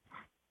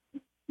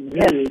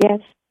 Yes.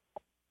 Yes.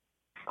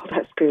 Oh,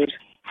 that's good.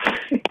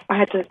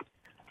 I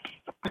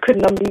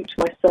couldn't unmute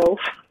myself.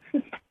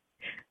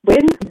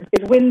 Wynn?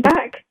 Is Wynn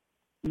back?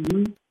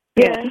 Mm-hmm.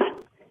 Yes.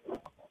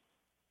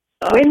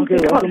 Wynn, okay, we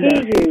can't hear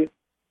back. you.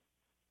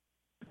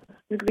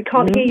 We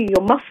can't hear you.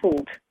 You're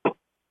muffled.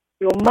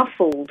 You're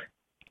muffled.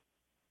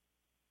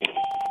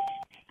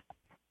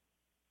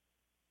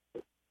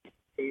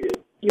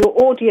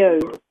 Your audio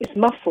is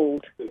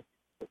muffled. I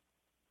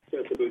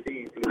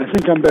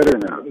think I'm better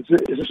now. Is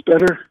this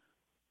better?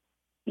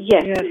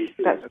 Yes,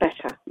 that's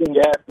better.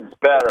 Yes, it's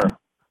better.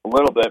 A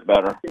little bit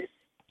better.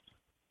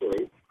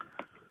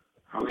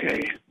 Okay.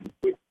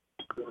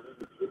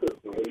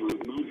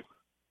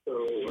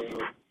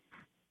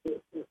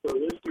 For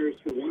listeners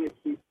who want to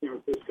keep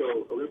San Francisco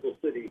a liberal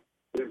city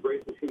that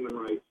embraces human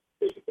rights,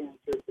 Bishop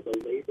answer to the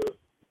labor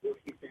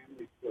working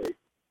families place.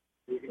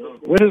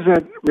 What is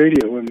that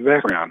radio in the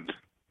background?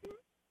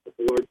 The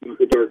Lord wants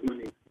the dark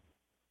money.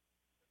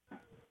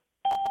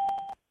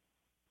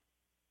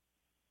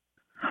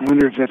 I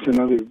wonder if that's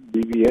another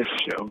BBS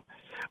show.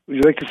 Would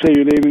you like to say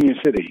your name and your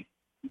city?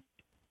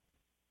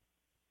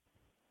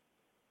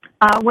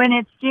 When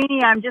it's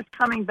Jeannie, I'm just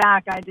coming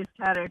back. I just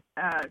had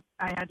I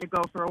had to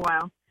go for a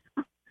while.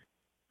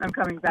 I'm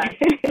coming back.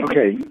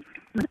 Okay.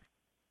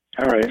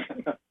 All right.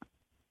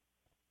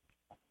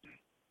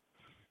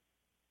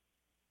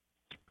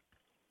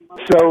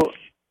 So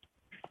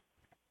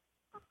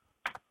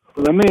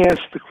let me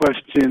ask the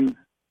question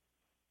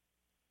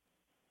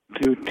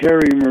to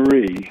Terry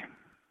Marie,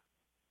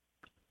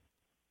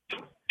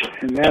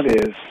 and that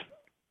is,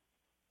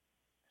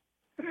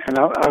 and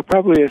I'll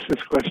probably ask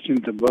this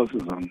question to both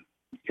of them,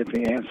 get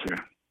the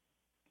answer.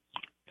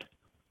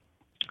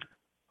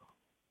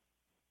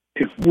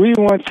 If we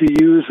want to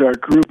use our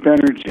group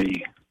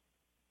energy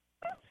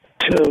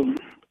to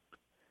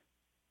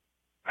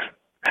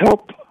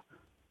help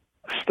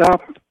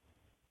stop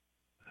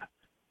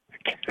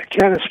a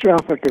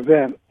catastrophic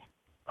event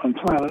on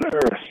planet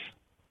Earth,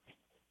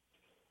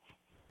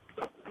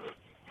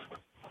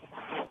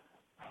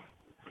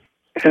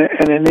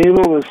 and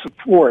enable the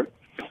support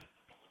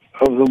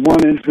of the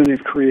one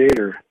infinite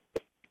creator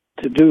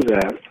to do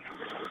that,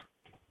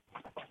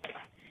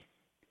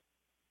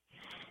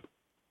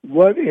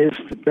 what is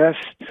the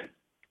best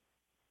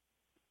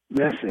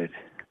method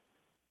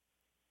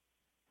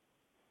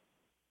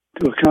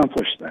to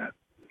accomplish that?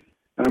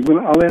 And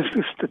I'll ask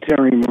this to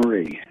Terry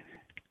Marie.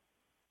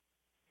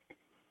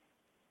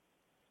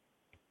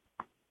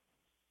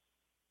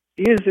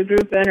 Use the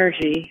group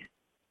energy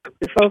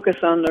to focus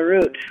on the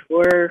root,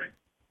 where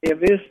the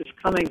abuse is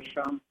coming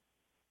from,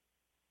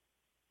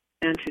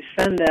 and to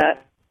send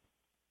that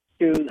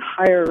to the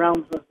higher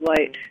realms of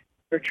light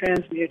for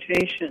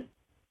transmutation,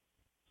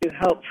 to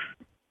help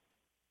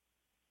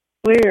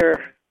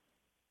clear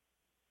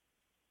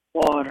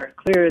water,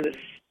 clear the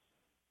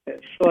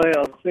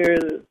soil, clear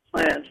the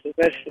plants, the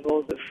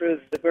vegetables, the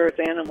fruits, the birds,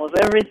 animals,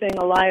 everything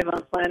alive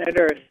on planet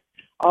Earth.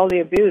 All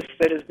the abuse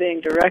that is being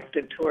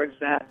directed towards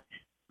that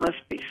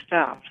must be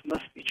stopped,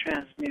 must be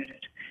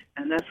transmuted.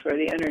 And that's where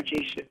the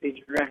energy should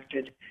be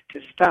directed, to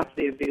stop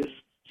the abuse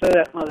so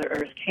that Mother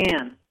Earth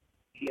can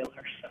heal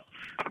herself.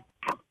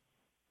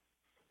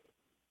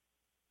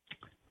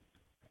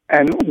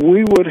 And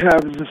we would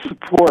have the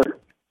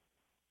support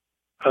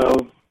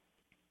of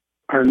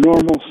our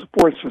normal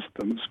support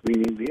systems,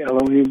 meaning the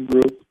Elohim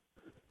group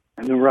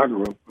and the Ra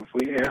group, if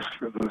we ask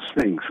for those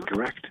things,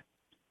 correct?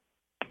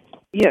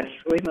 Yes,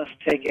 we must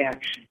take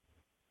action.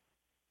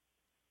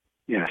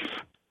 Yes.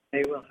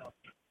 They will help.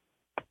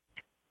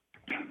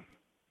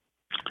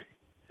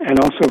 And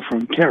also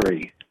from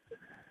Terry.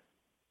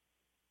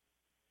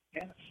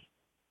 Yes,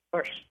 of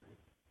course.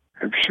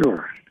 I'm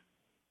sure.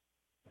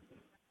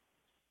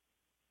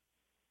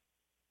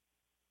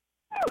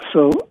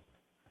 So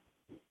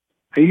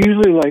I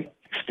usually like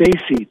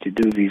Stacy to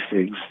do these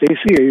things.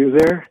 Stacy, are you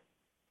there?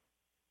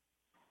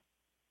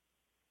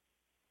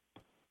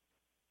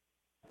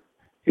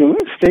 You know,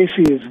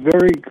 Stacy is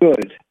very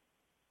good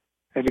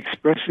at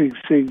expressing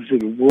things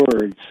in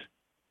words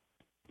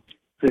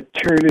that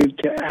turn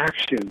into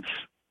actions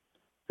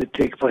that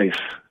take place.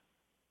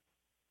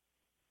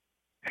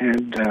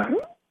 And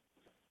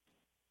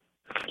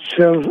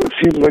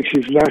seems like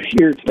she's not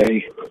here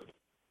today,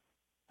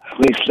 at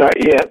least not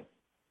yet.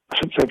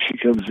 Sometimes she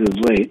comes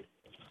in late.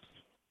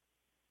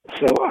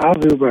 So I'll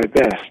do my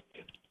best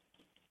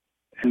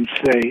and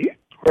say,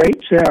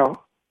 right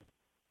now,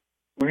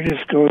 we're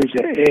just going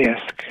to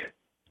ask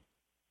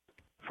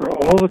for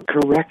all the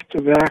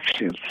corrective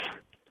actions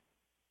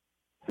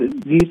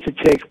that need to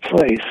take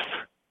place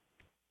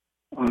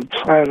on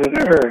planet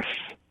Earth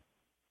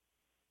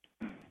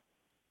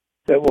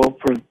that will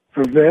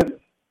prevent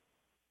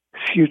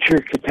future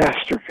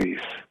catastrophes.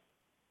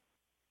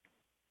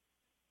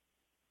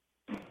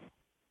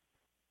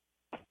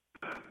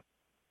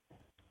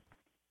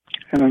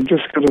 And I'm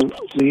just going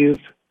to leave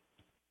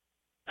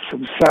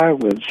some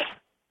silence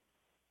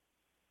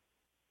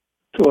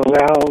to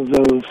allow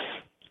those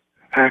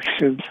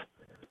actions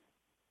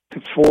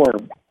to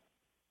form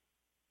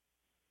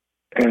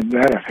and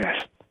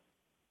manifest.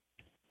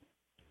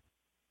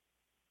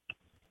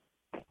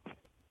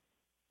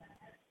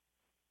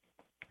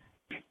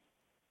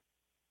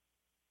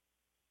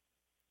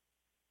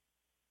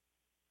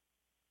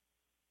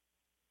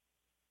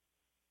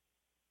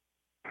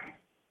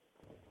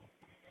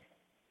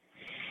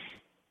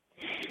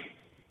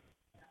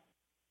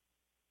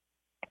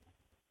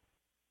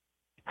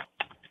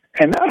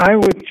 And I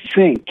would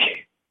think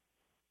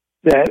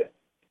that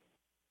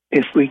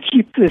if we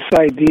keep this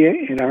idea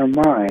in our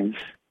minds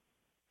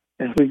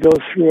as we go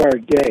through our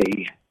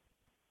day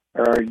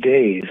or our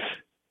days,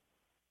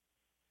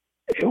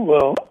 it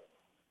will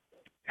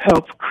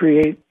help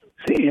create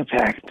the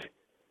impact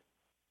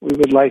we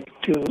would like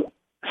to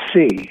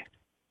see.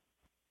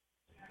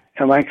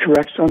 Am I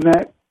correct on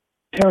that,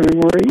 Terry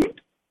Marie?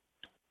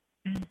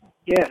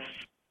 Yes.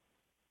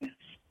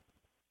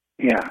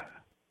 Yeah.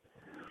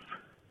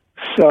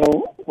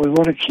 So we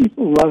want to keep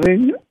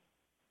loving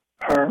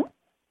our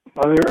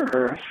Mother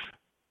Earth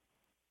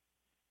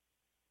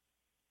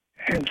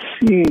and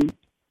seeing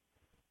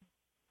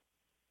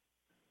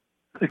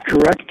the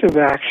corrective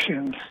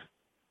actions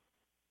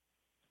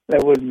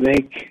that would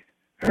make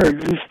her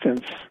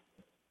existence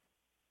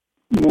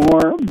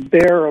more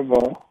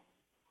bearable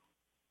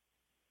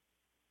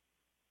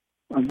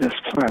on this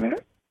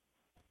planet.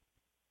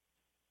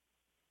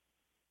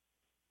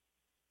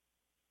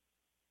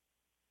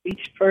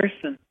 Each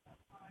person,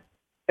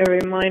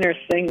 every minor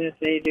thing that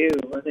they do,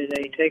 whether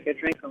they take a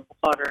drink of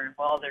water and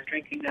while they're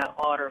drinking that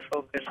water,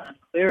 focus on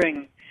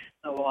clearing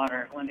the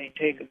water. When they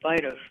take a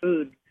bite of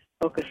food,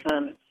 focus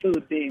on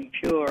food being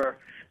pure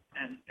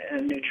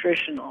and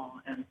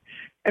nutritional. And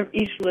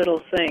each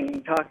little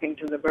thing, talking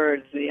to the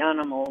birds, the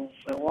animals,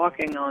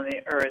 walking on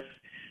the earth,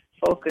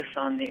 focus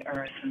on the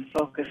earth and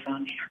focus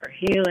on her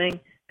healing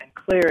and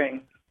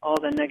clearing all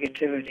the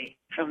negativity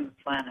from the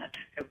planet.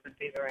 It would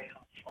be very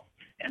helpful.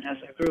 And as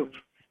a group,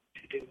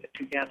 to do it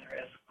together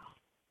as well.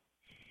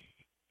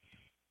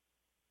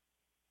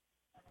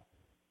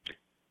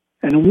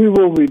 And we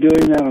will be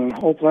doing that on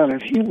Whole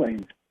Planet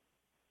Healing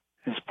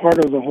as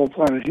part of the Whole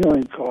Planet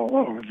Healing call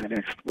over the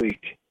next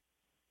week.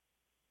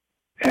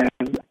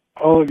 And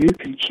all of you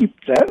can keep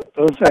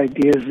those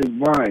ideas in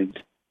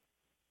mind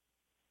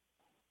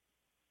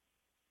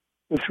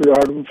with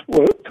regard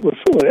with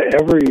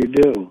whatever you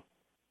do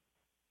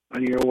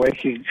on your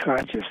waking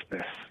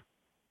consciousness.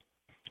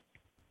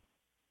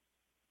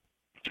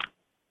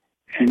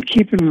 And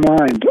keep in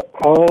mind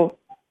all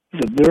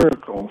the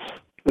miracles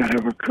that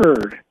have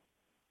occurred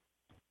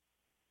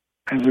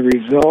as a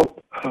result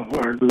of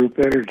our group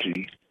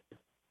energy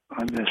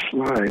on this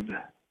slide.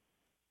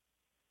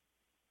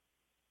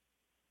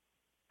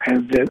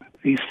 And that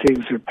these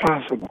things are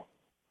possible.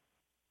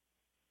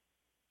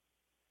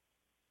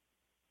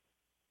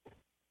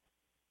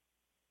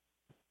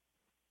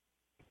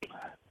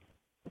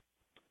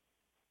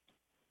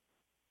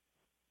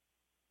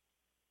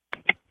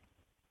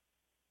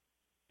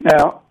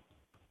 Now,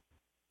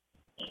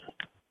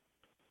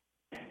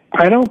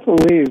 I don't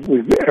believe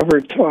we've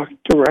ever talked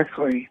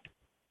directly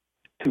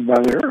to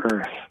Mother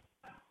Earth.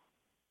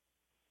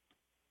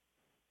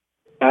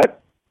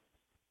 But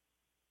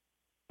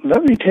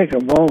let me take a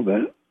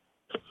moment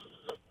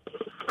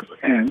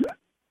and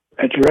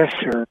address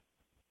her.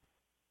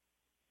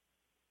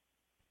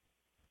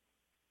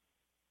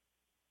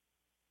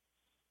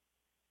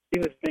 She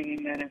was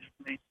bringing that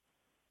information.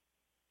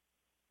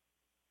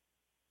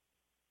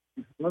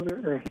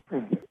 Mother Earth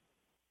present?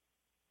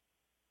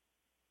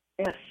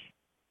 Yes.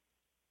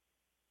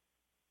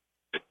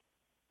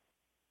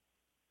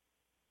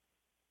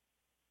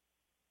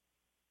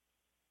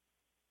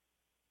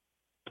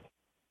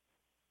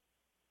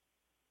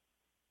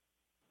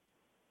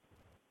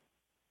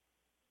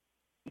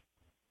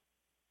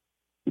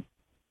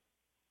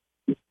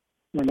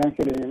 We're not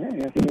getting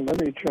an answer.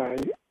 Let me try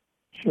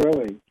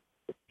Shirley.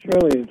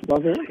 Shirley, is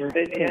Mother Earth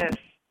present? Yes.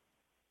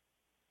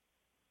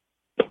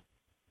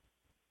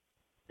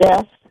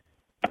 Yes.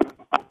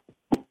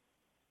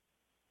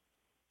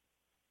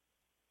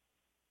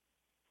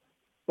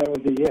 That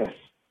was a yes.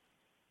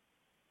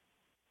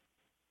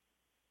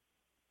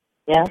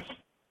 Yes.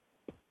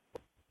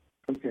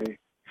 Okay.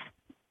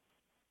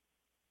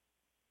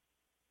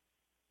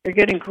 You're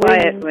getting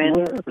quiet, Wynn.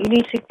 You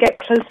need to get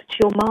closer to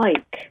your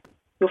mic.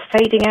 You're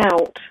fading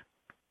out.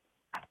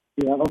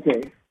 Yeah,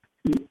 okay.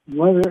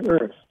 Mother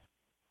Earth,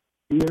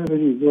 do you have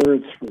any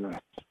words for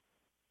us?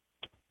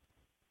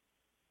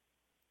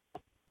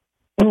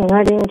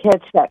 I didn't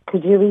catch that.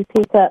 Could you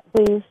repeat that,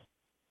 please?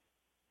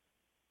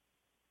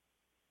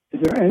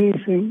 Is there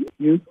anything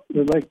you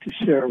would like to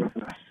share with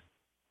us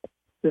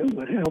that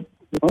would help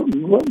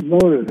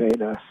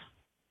motivate us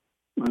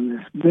on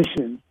this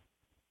mission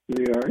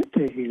we are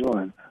taking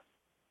on?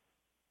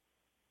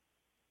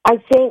 I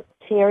think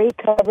Terry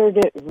covered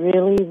it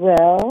really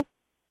well.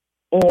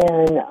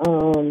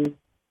 And,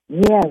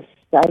 yes,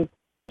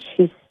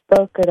 she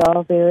spoke it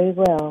all very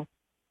well.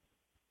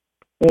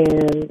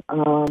 And,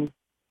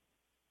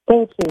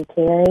 thank you,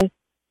 Terry.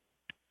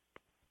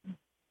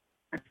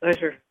 My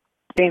pleasure.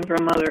 Came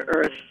from Mother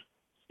Earth.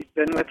 She's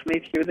been with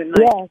me through the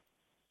night. Yes.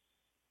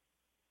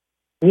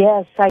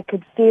 Yes, I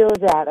could feel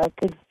that.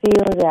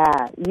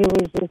 You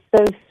were just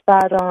so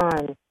spot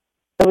on.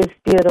 It was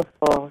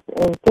beautiful.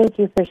 And thank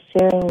you for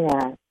sharing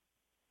that.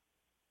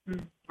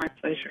 My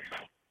pleasure.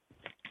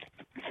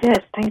 Yes,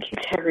 thank you,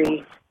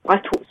 Terry. I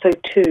thought so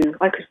too.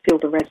 I could feel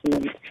the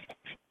resonance.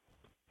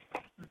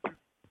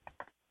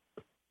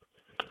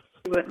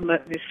 She wouldn't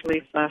let me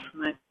sleep last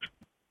night.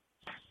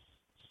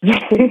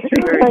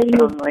 Very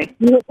strongly.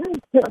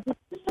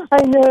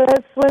 I know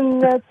that's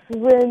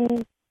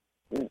when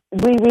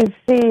we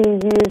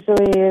receive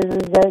usually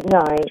is at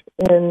night,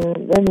 and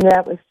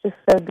that was just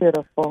so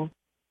beautiful.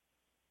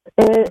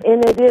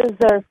 And it is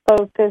our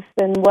focus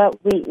and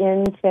what we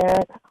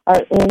intent,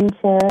 our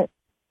intent,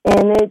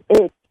 and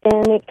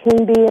it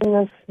can be in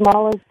the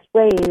smallest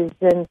ways.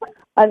 And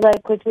I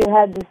like what you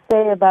had to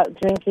say about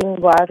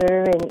drinking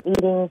water and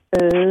eating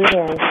food,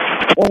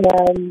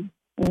 and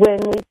when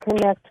we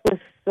connect with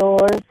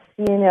Source,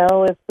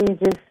 if we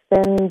just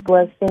send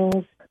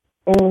blessings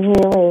and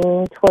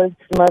healing towards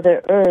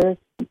Mother Earth,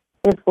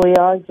 if we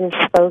all just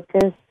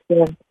focus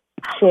and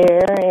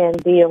share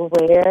and be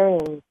aware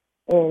and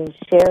and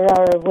share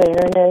our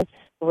awareness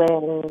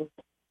when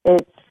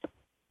it's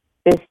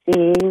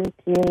received,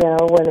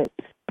 when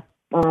it's,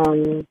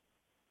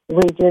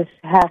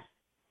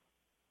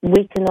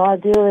 we can all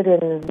do it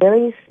in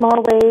very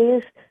small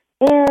ways,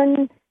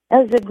 and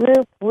as a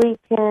group we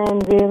can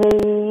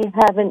really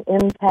have an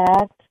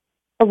impact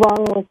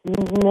along with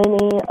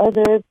many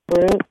other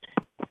groups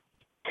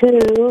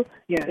too.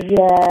 Yes.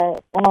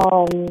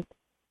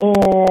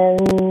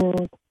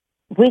 And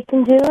we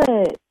can do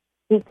it.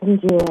 We can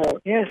do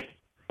it. Yes.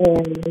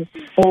 And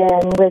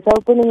with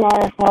opening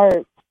our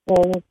hearts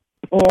and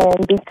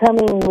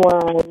becoming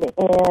one,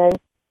 and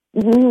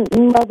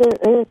Mother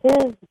Earth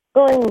is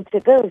going to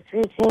go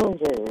through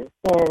changes,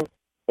 and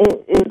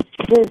it's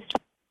just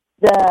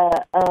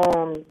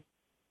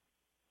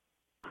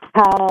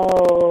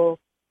how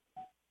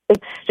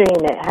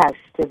extreme it has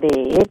to be.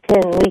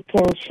 We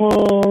can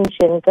change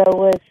and go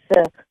with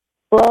the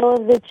flow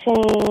of the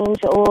change,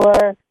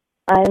 or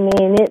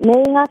it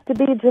may have to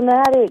be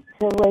dramatic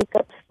to wake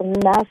up some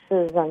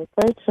masses,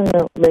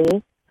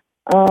 unfortunately.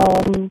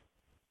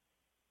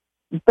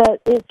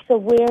 But it's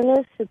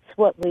awareness. It's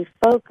what we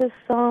focus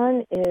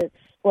on. It's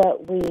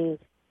what we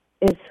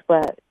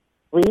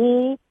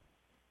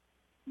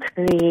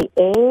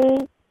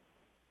create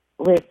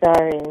with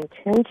our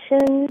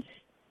intentions,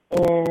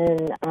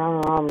 and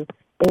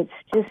it's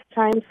just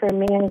time for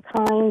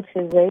mankind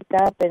to wake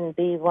up and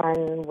be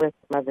one with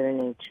Mother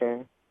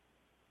Nature.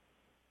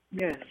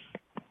 Yes.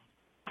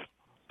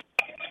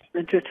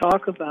 And to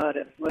talk about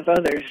it with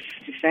others,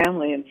 to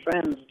family and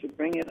friends, to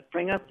bring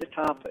up the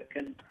topic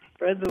and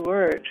spread the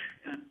word.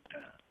 And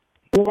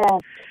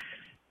yes.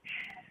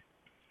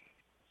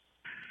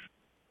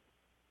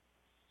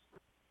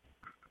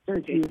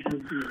 Certainly,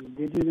 the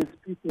indigenous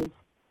peoples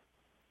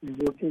is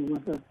working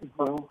with us as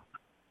well.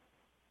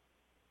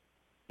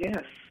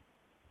 Yes.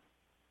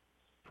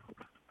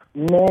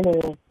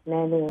 Many.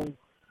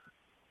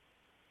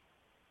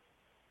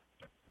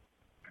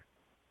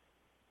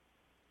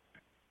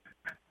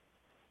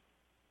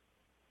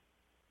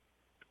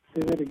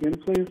 Say that again,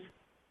 please.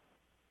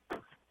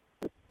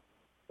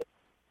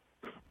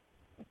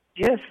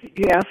 Yes,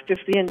 you asked if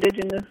the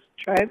indigenous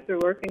tribes are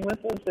working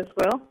with us as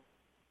well.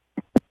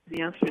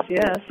 The answer is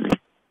yes.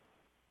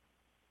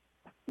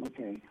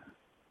 Okay.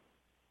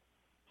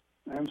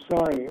 I'm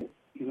sorry,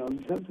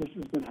 this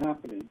has been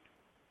happening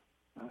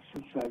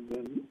since I've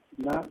been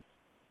not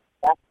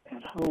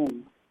at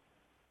home,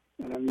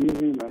 and I'm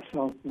using my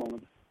cell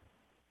phone,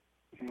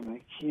 and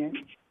I can't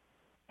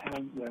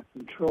have the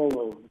control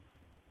over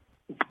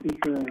the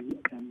speaker and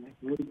the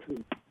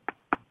Bluetooth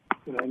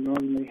that I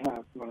normally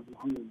have when I'm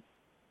home.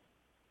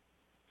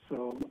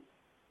 So,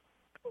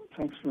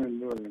 thanks for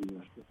enduring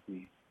this with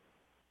me.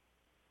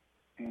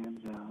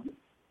 And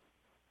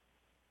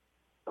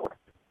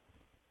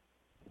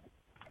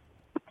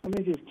let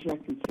me just check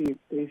and see if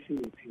Stacy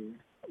is here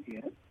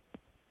yet.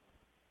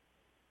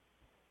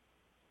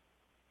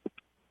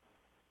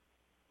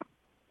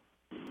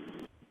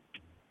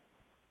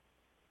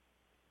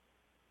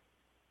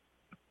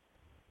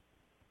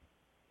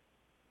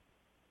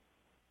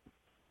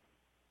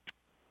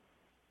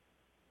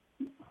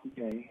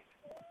 Okay.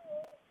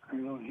 I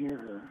don't hear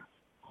her.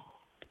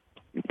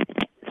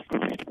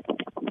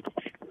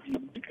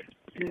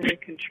 I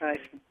can try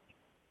some.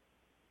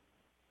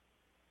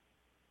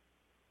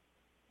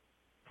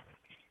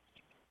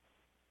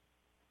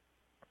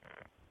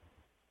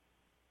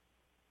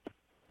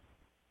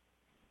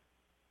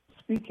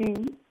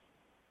 Speaking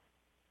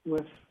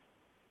with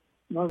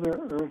Mother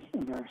Earth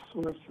and our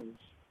sources,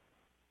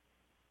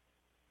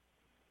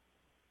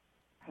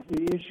 has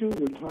the issue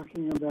we're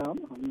talking about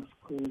on this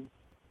call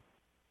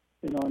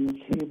been on the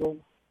table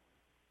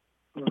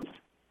for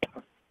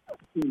a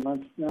few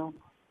months now?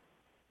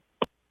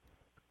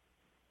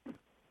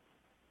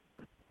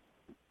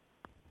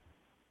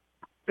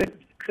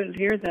 Couldn't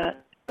hear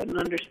that. Couldn't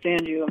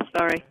understand you. I'm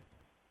sorry.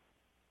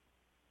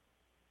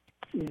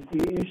 Is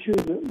the issue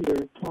that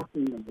we're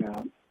talking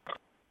about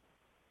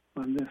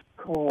on this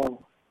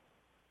call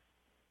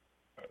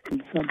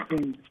is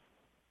something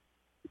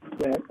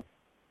that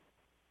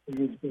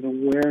there has been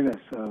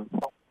awareness of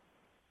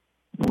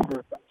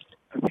for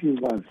a few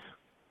months?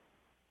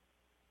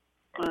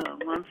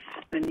 Months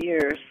and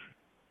years.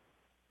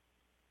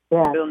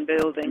 Yeah.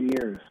 Building.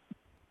 Years.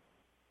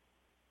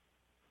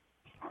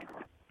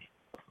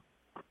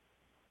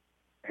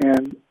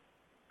 And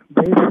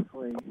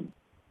basically,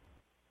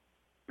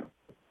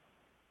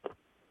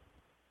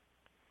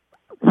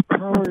 the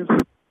powers,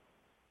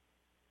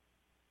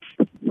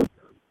 the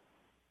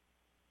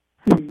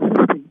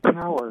existing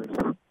powers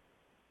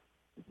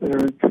that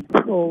are in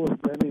control of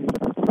many of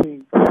the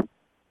things that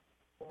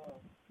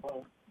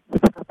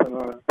happen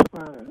on our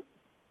planet.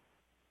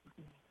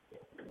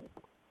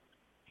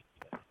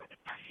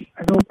 I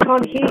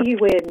can't hear you,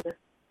 Wynn.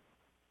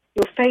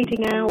 You're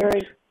fading out.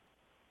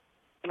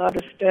 A lot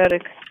of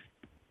static.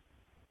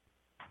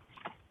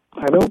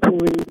 I don't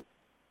believe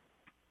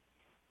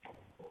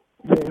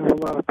they have a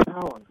lot of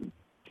power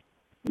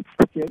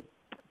to get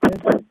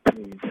attention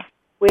paid.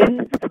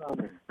 Wynn?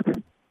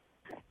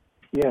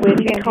 Yes. We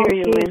can't hear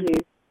you.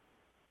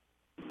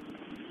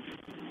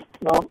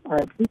 Well, I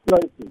have two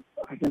places.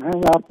 I can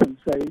hang up and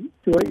say,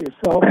 do it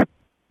yourself,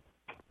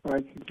 or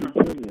I can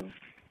continue.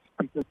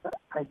 Because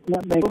I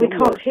can't make we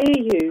can't hear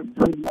you.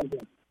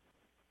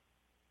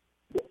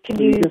 Can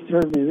you just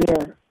heard me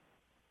there?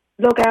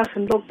 Log out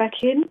and log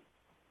back in?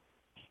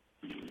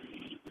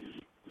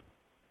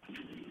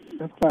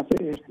 That's not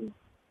the issue.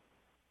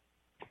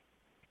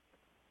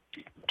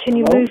 Can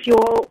you move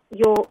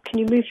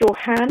your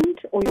hand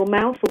or your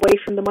mouth away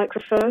from the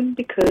microphone,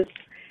 because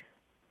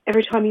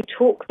every time you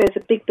talk there's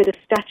a big bit of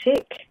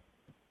static?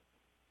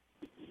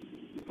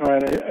 All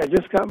right, I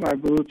just got my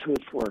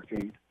Bluetooth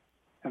working,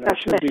 and That's I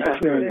should better. be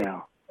clear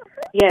now.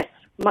 Yes,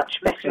 much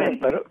better.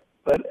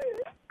 But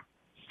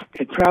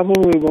it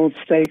probably won't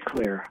stay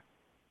clear,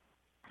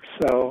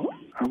 so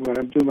I'm going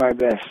to do my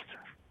best.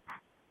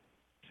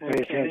 Pay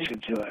attention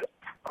to it,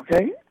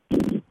 okay?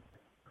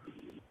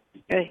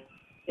 Okay.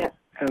 Yeah.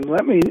 And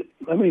let me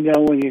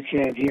know when you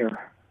can't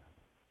hear.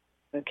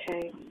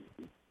 Okay.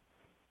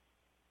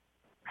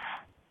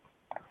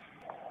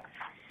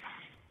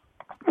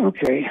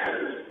 Okay.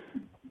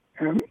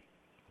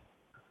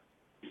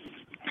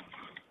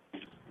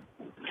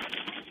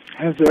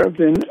 Has there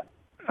been,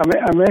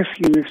 I'm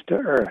asking this to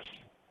Earth,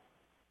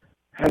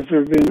 has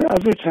there been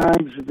other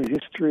times in the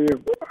history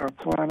of our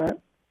planet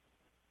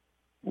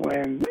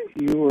when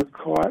you were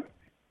caught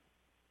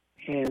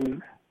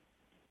in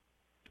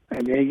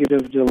a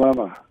negative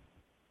dilemma?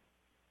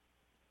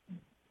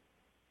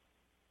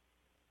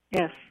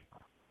 Yes.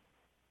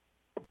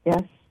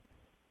 Yes.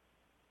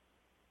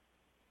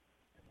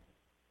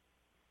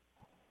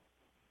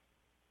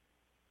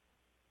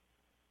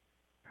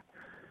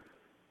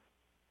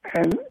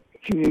 And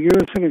can you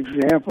give us an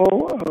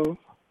example of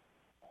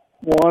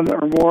one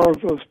or more of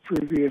those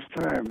previous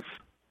times?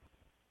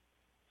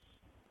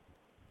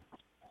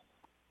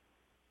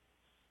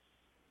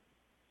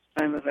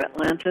 Time of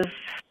Atlantis.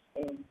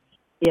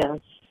 Yes.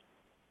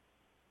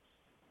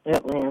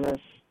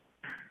 Atlantis.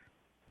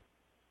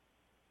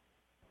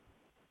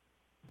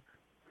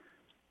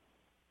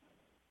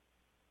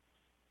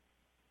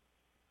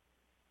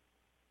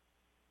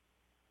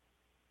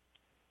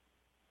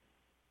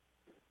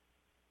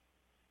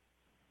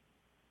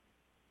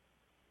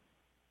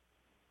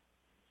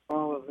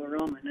 Fall of the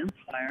Roman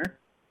Empire.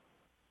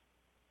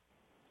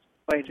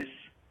 Quite as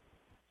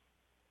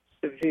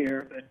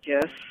severe, but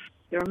yes,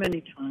 there are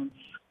many times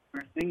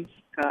where things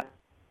got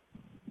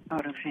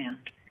out of hand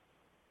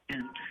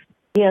and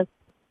yes,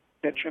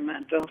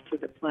 detrimental to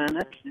the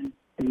planet, and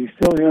you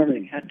still hear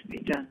me? Had to be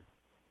done.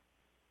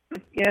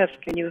 Yes,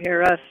 can you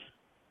hear us?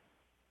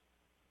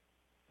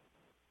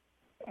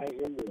 I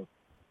hear you.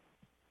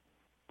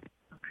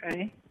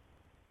 Okay.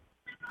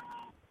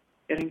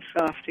 Getting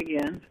soft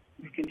again.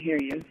 We can hear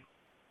you.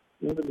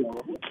 Here we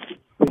go.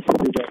 We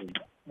should be ready.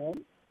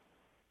 Right?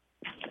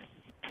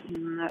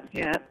 Not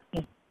yet.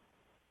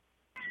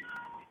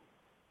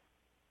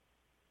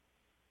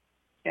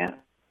 Yeah.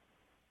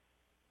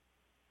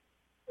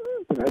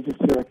 Did I just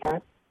hear a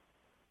cat?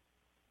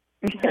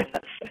 Yes,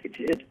 I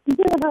did.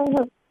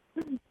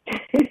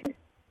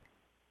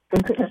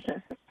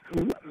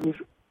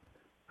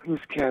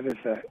 Whose cat is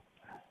that?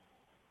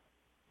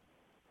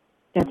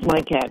 That's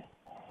my cat.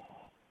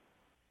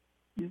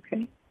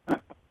 Okay.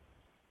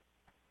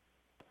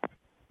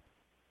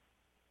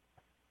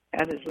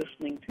 Cat is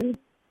listening too.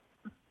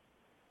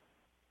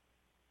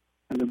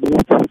 And the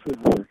Bluetooth is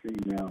working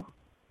now,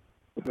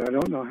 but I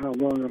don't know how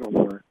long it'll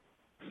work.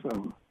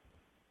 So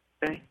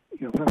okay.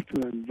 You'll have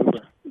to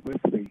endure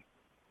with me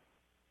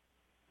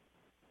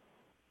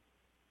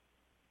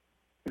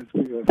as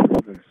we go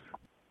through this.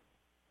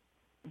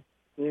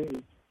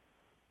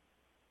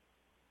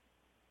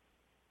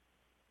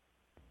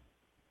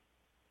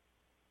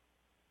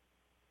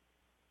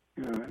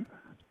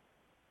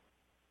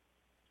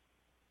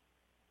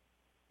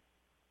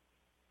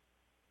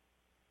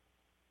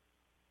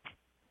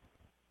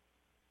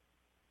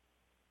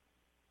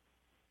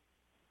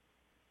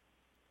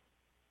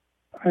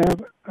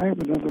 I have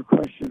another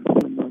question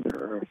for Mother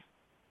Earth.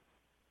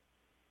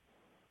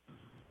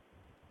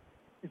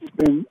 It's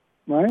been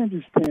my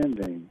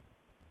understanding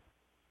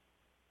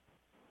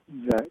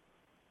that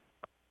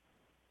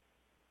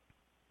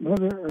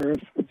Mother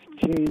Earth has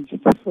changed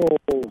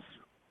souls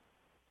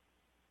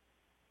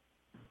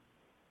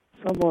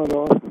somewhat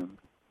often.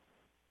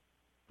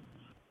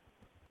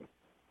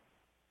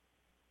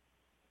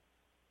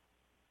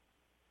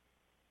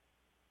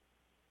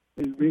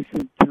 In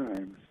recent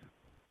times.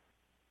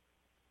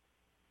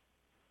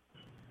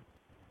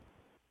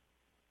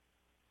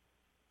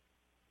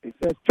 Is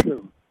that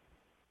true?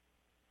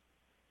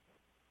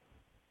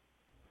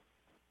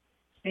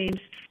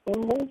 Changed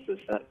souls? Is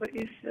that what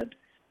you said?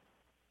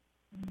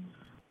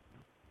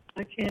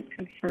 I can't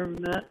confirm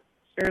that,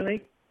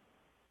 Shirley.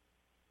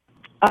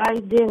 I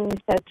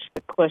didn't catch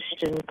the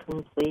question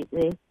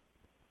completely.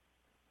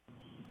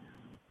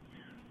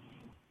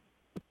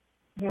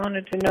 I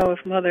wanted to know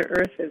if Mother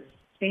Earth has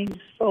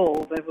changed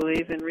souls, I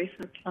believe, in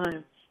recent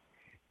times.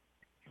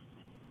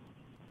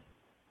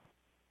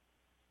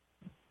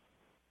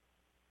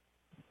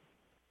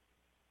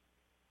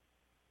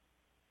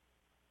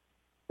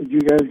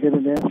 Did you guys get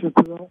an answer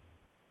to that?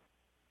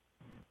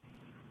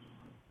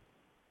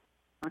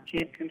 I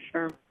can't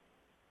confirm.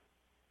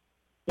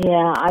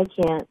 Yeah, I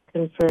can't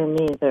confirm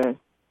either.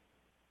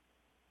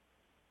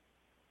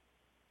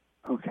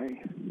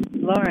 Okay.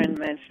 Lauren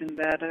mentioned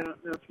that. I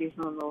don't know if he's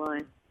on the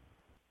line.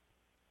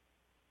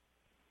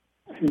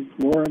 I think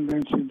Lauren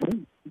mentioned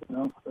it.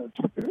 No,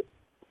 that's good.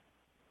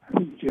 I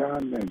think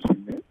John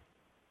mentioned it.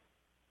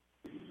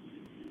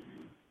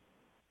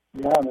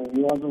 John, are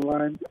you on the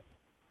line?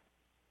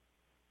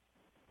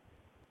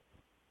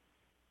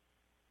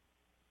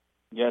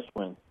 Yes,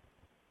 Wynn.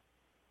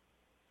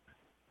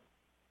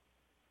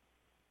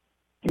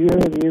 Do you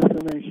have any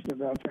information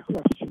about the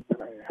question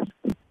that I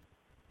asked?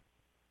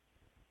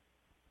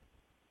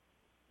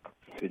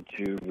 Could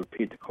you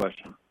repeat the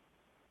question?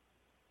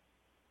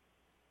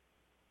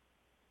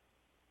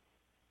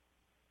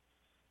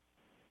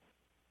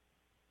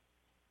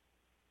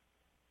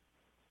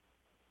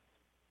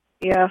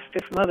 He asked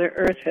if Mother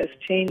Earth has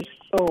changed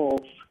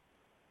souls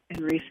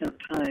in recent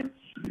times.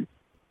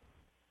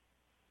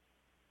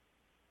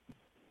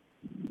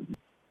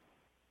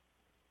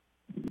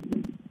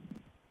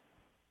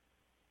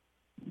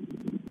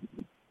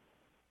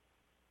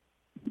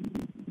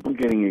 I'm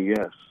getting a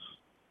yes.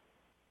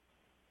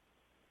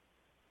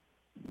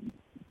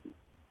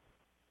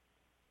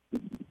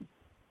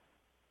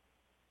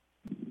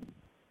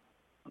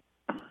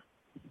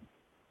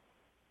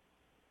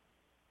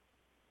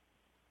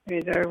 Are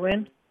you there,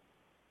 Wynn?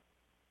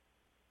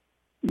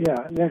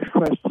 Yeah, next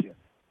question.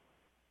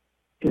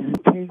 Is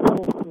it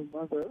painful for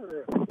Mother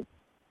Earth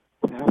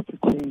to have to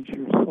change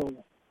your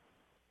soul?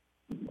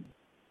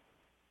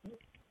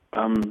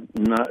 I'm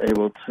not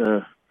able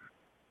to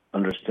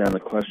understand the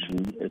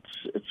question.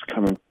 It's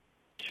coming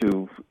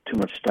too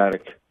much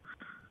static.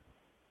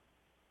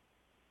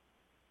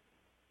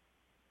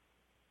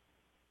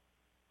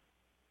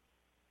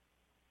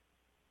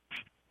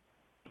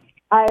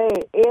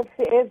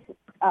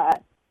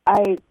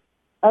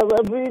 A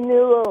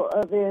renewal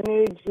of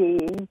energy.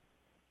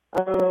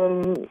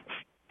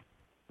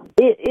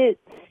 It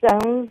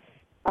sounds.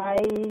 I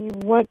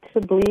want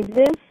to believe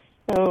this.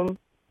 And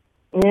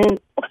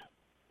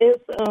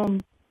if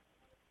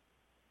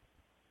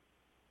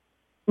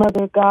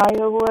Mother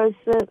Gaia was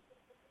it,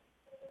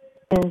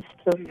 and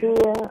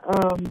Sophia.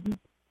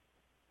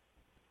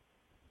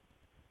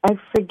 I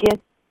forget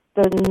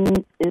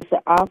is it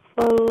Alpha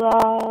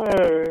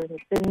or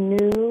the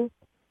new,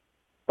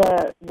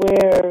 but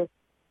where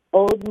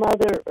old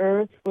Mother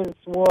Earth was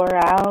wore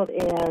out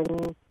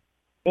and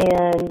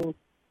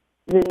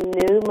the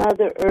new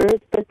Mother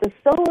Earth, but the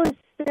soul is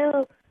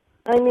still.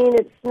 I mean,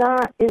 it's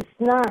not.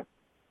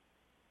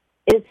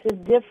 It's a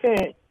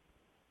different.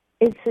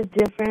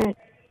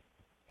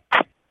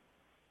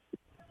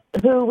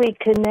 Who we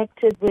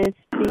connected with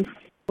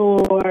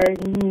before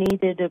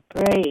needed a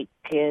break,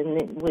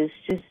 and it was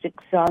just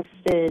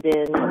exhausted,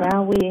 and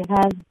now we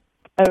have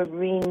a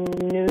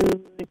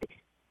renewed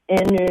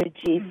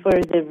energy for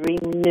the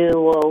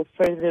renewal,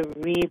 for the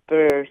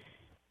rebirth.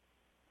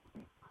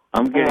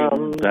 I'm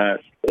getting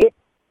that.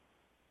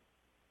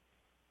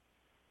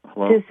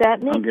 Hello? Does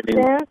that make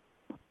sense?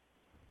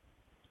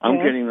 I'm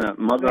getting that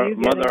Mother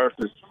Earth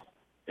is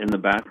in the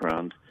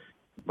background,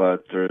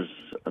 but there's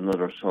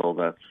another soul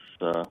that's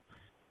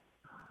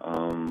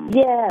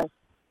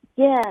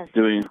yes,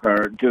 doing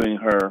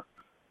her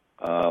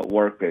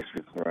work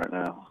basically right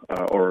now,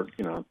 or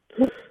taking on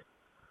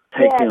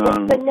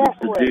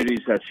the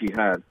duties that she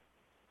had.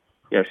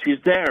 Yeah, she's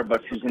there,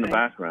 but she's in the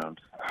background.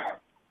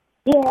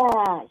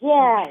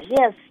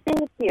 Yes.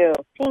 Thank you.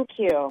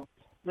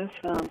 That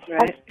sounds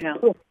right. Yeah.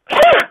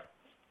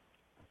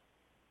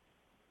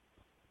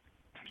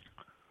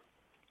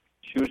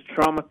 She was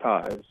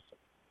traumatized.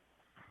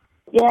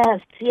 Yes.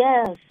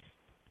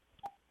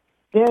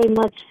 Very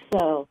much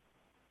so.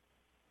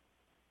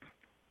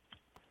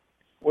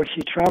 Was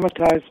she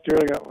traumatized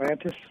during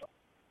Atlantis?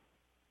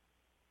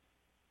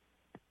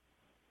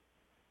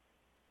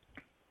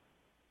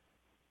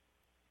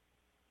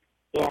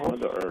 Yes.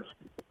 Mother Earth.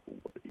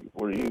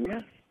 What are you?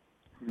 Yes.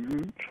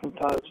 Mm-hmm.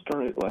 Traumatized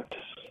during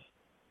Atlantis.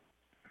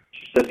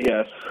 She said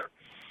yes.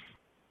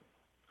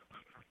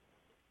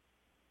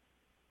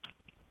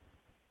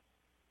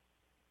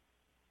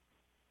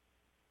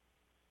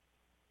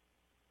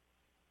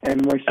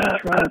 And was she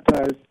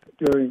traumatized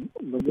during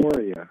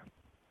Lemuria?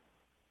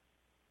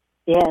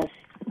 Yes.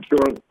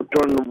 During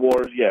the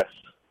wars, yes.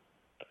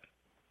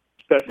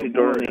 Especially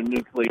during the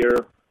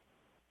nuclear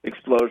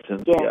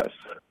explosions, yes.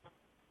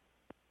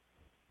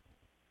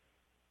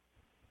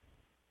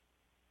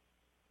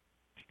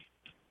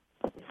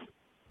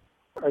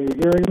 Are you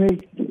hearing me?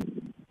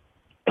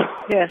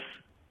 Yes.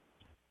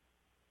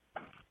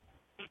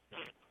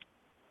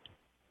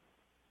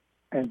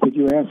 And did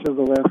you answer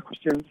the last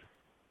questions?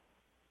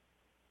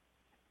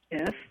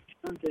 Yes,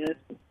 I did.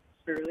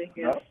 Surely,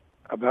 yes.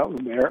 About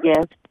Lemuria?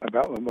 Yes.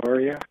 About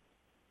Lemuria?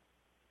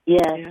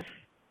 Yes.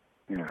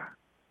 Yeah.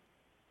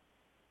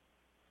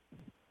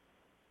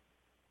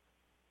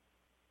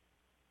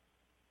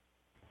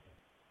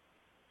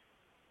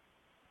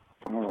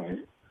 All right.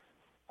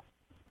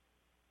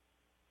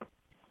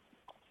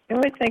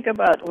 don't we think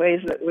about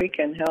ways that we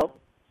can help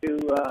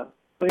to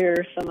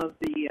clear some of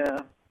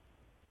the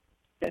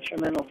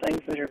detrimental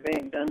things that are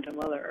being done to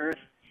Mother Earth?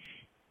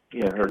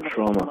 Yeah, her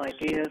trauma. Some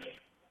ideas.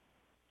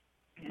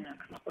 Come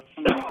up with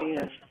some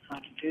ideas on how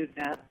to do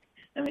that.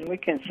 I mean, we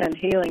can send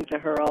healing to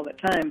her all the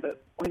time,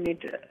 but we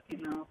need to,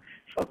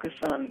 focus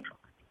on,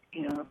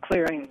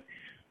 clearing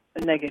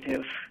the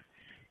negative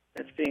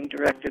that's being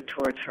directed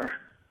towards her.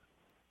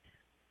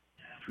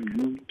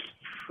 Mm-hmm.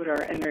 Put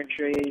our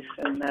energies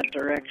in that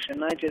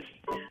direction. I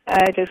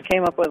just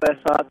came up with a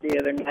thought the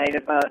other night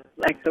about,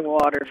 like, the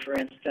water, for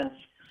instance.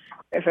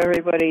 If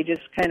everybody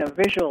just kind of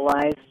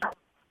visualized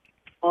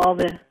all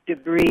the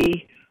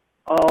debris,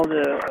 all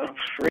the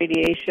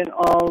radiation,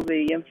 all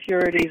the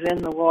impurities in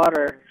the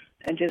water,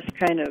 and just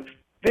kind of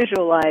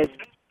visualize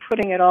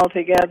putting it all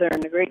together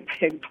in a great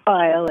big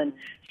pile and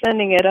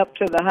sending it up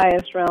to the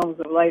highest realms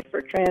of light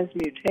for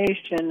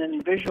transmutation,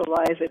 and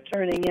visualize it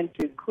turning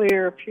into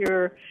clear,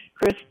 pure,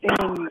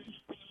 pristine,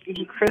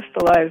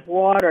 crystallized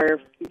water,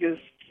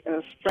 just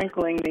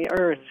sprinkling the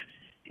earth,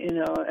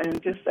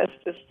 and that's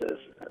just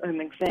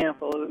an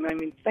example. I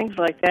mean, things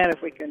like that,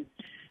 if we can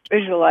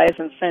visualize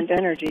and send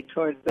energy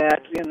towards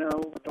that,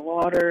 with the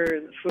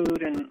water, the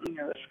food, and,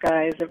 the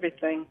skies,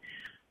 everything,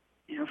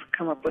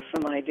 come up with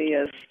some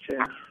ideas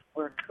to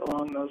work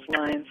along those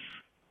lines.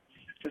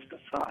 Just a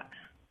thought.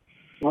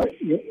 Well,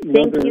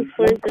 Thank you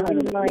for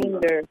the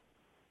reminder.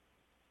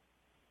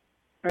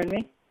 Pardon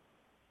me?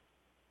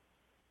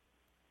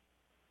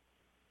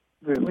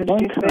 There's What one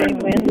did you say,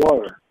 kind Wynn? of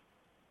water.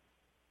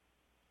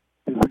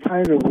 There's a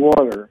kind of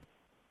water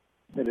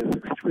that is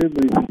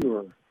extremely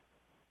pure,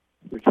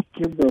 which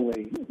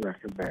Kimberly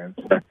recommends,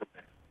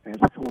 and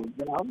it's called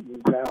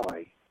Mountain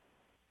Valley.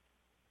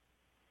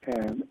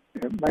 And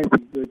it might be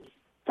good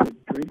to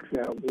drink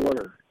that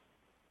water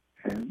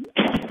and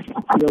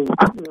feel the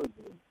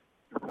purity,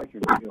 if I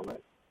can feel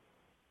it.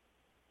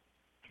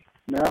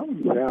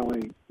 Mountain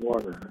Valley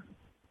water.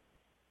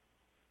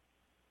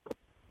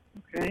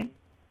 Okay.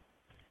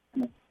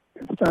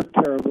 It's not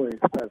terribly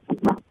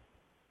expensive.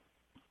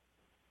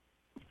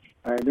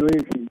 I know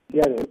you can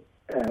get it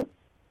at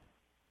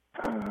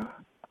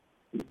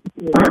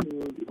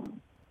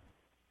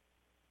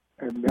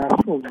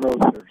Natural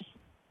Grocers.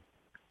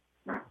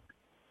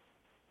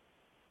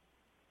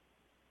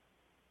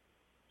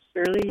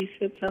 Shirley, you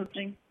said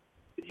something?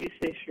 Did you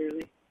say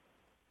Shirley?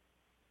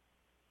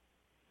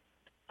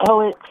 Oh,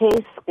 it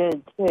tastes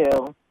good,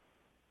 too.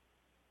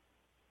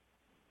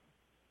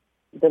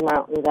 The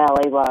Mountain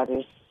Valley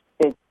water's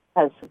good,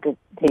 has a good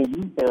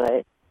taste to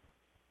it.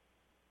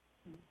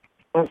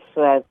 That's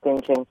what I've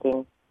been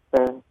drinking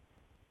for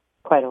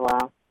quite a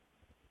while.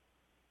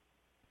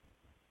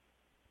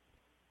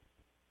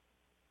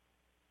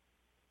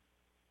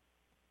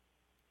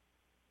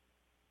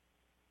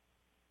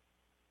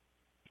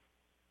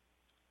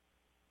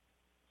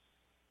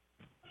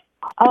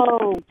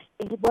 Oh,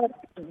 what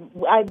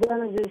I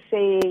wanted to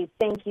say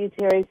thank you,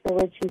 Terry, for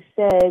what you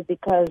said,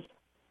 because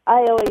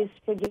I always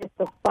forget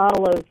the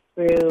follow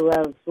through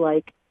of,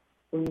 like,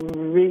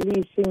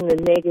 releasing the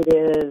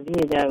negative,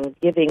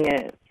 giving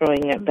it,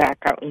 throwing it back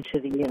out into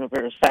the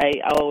universe.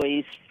 I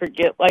always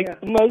forget, the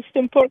most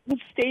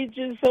important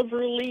stages of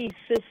release.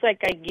 It's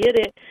like I get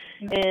it,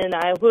 and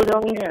I hold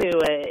on to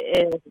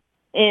it,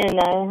 and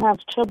I have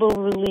trouble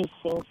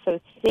releasing. So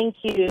thank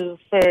you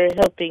for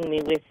helping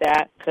me with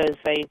that, because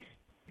I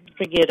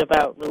forget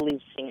about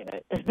releasing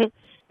it.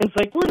 It's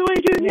like, what do I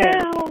do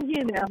now?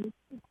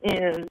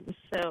 And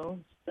so,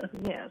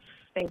 yes,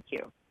 thank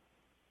you.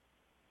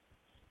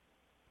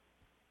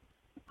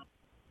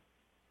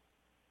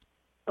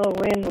 Oh,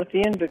 Wynn, with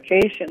the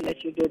invocation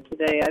that you did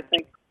today, I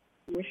think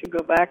we should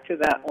go back to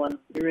that one,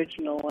 the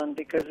original one,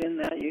 because in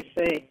that you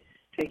say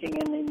taking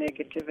any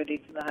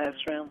negativity to the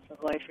highest realms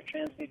of life for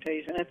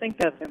transmutation. I think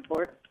that's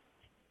important,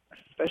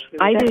 especially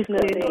with I do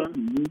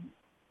too.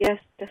 Yes,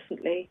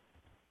 definitely.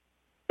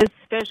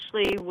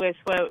 Especially with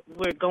what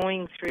we're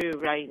going through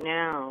right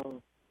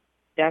now.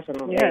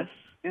 Definitely. Yes.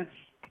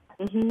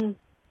 Mm-hmm.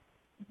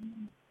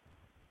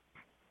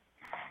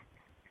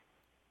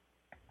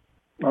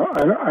 Well,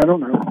 I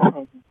don't have a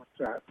problem with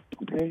that.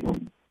 Okay.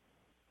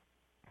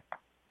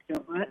 You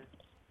know what?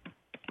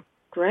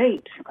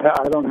 Great.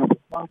 I don't have a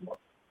problem.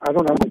 I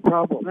don't have a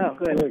problem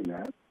with doing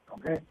that.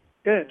 Okay.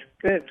 Good.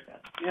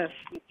 Yes,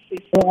 she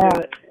can do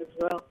it as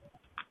well.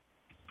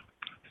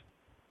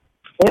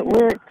 It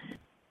works.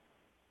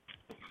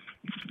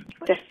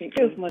 Definitely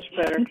feels much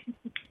better.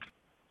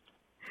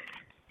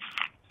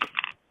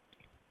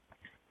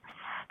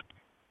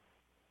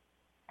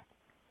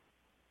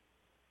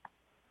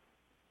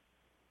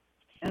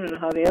 I don't know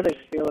how the others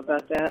feel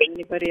about that.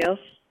 Anybody else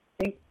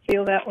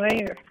feel that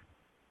way, or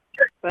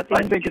about the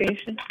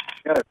invitation?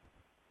 I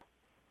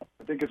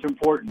think it's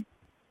important.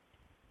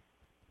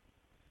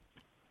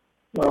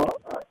 Well,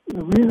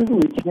 the reason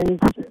we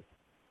changed it,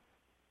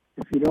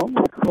 if you don't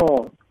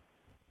recall,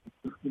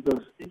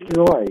 because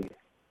Joy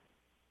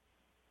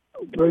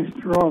very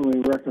strongly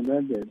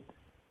recommended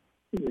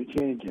that we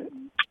change it.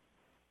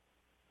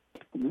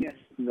 Yes.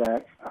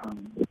 That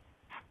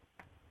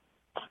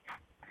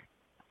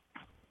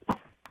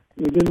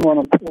we didn't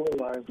want to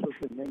polarize with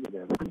the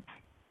negative.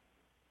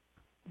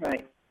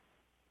 Right.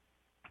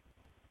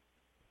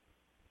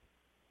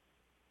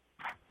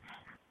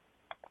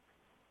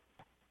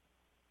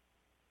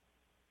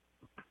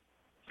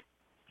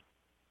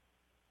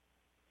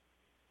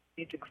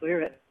 Need to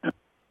clear it.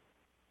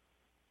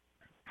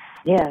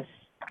 Yes.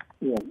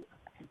 Yeah.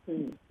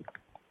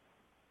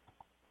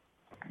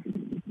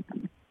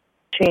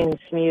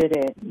 Transmute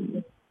it.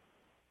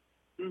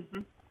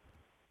 Mm-hmm.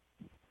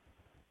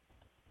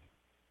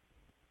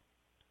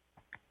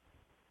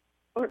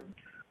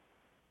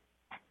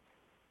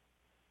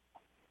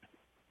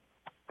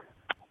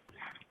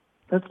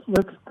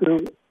 Let's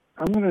do.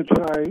 I'm going to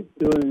try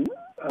doing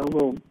a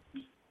little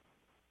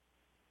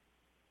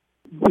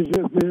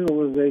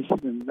visualization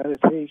and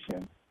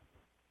meditation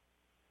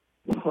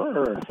for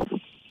Earth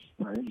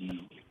right now.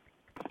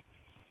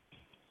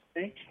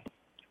 Okay.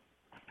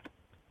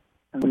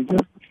 And we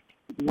just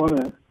want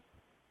to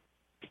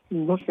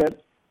look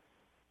at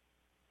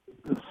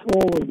the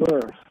soul of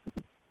Earth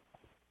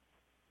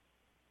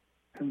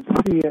and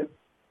see it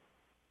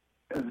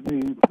as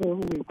being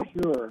totally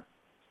pure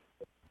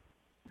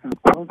and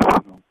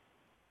functional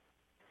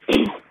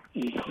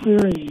and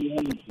clearing the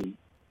energy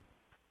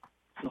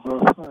of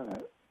our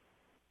planet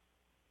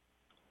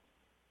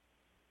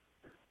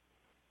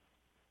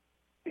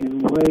in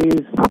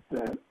ways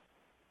that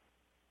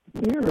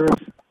the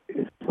Earth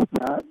is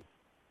not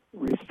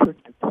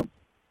restricted.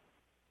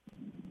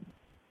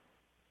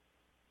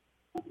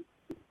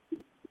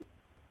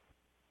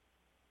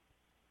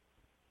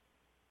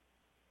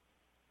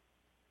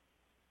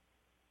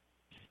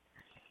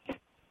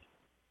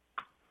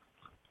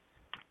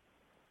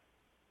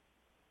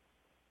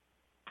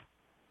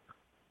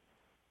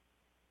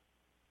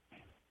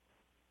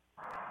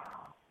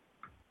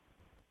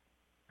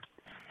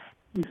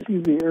 You see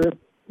the Earth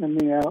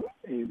sending out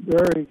a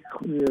very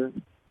clear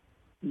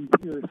and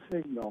pure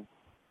signal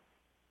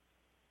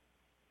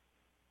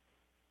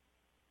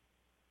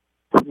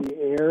to the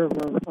air of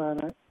our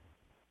planet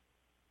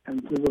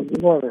and to the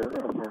water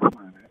of our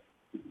planet,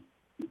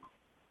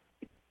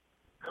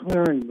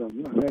 clearing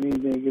them of any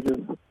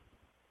negative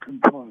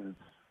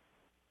components.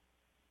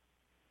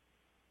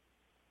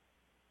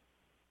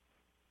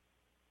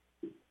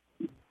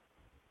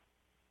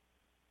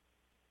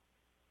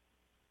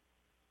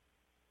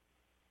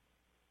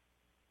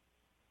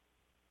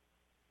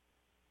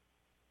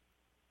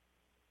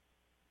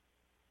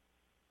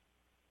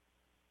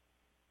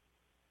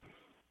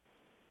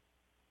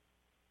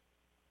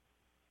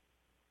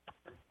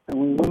 And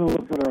we want to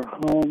look at our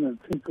home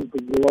and think of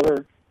the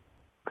water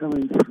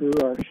coming through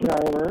our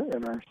shower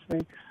and our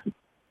sinks,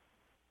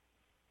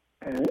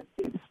 and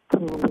it's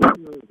total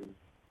purity.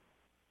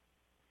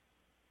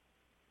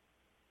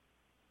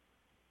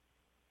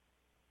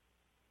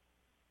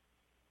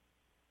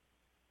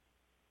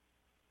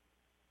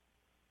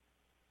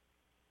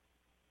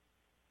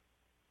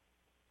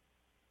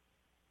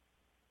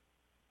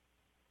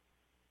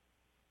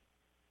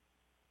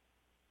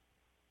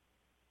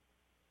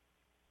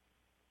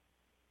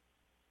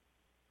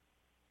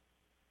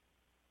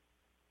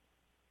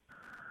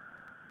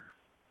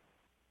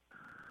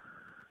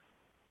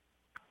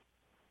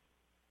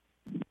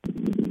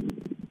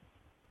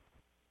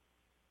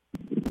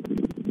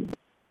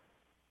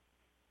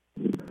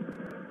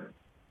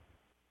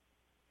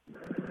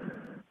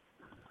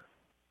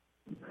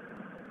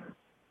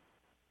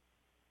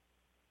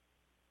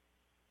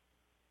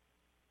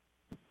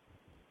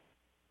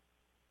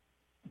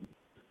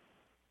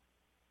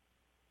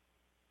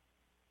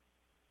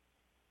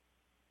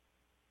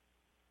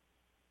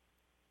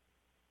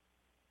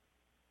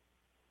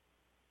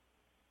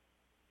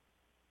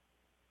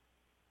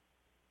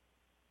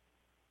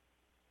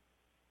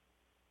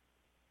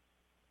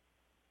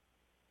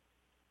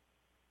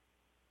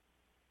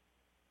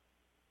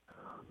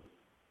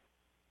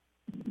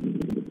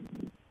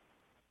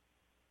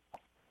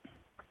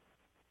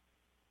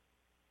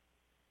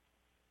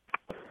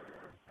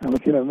 And we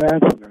can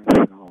imagine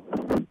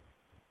ourselves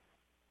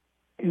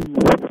in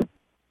this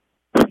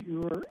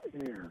pure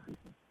air.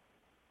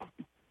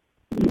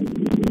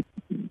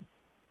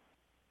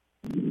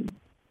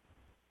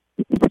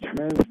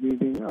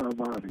 Transmuting our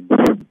bodies.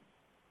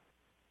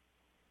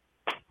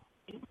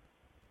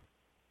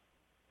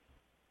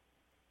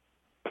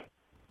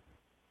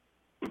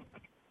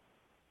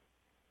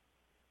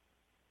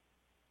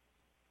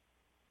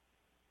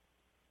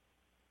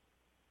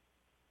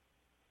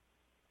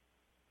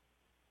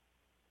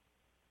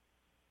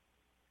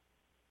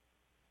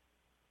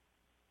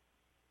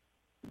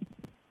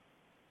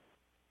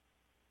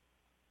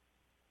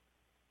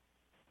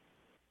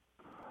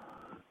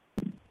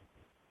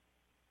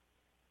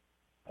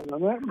 And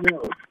on that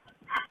note,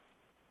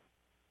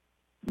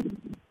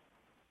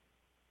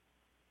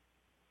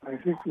 I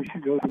think we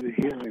should go to the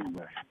healing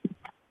lesson.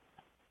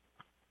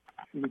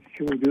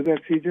 Can we do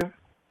that, Cedra?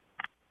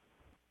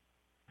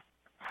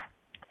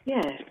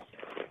 Yes.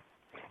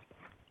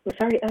 We're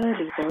very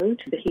early, though,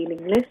 to the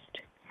healing list.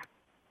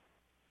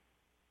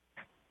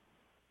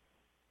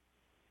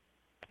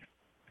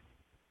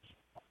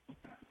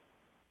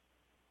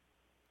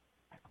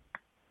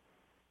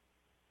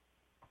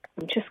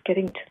 I'm just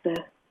getting to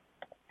the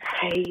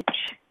page.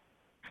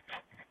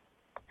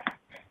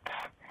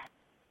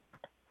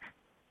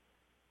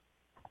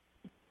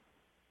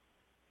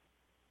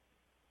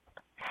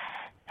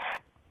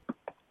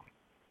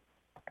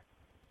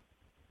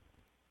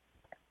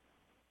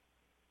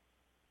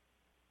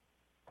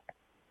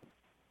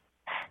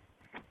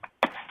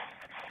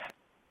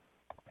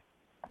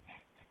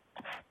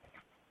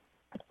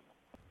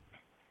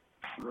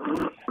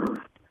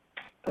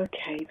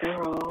 Okay,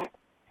 there are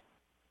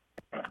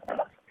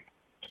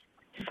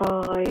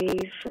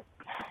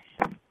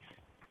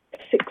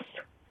 6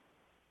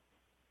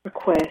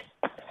 requests.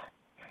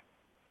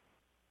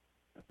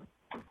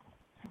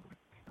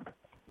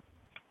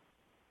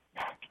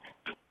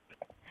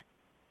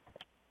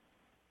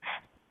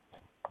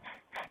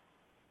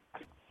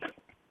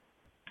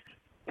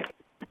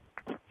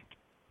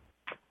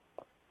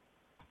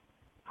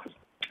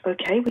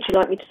 Okay, would you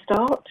like me to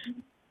start?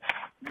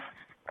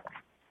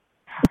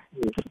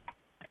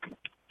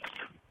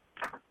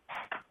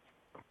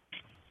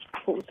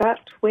 What was that,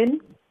 Wynn?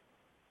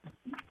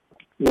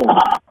 Yeah.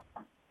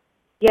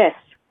 Yes.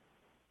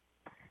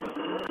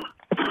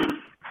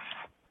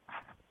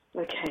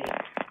 Okay.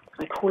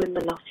 I call in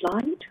the love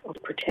light of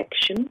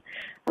protection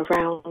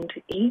around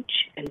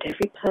each and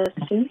every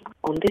person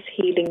on this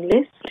healing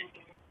list,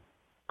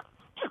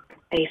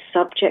 a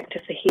subject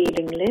of the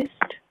healing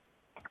list,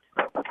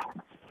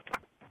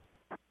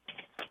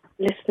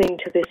 listening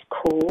to this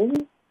call,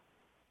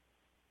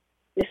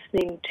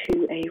 listening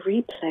to a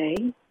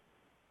replay,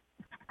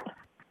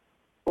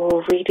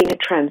 or reading a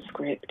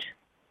transcript.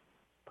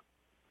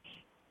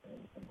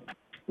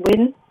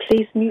 Wynn,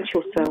 please mute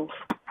yourself.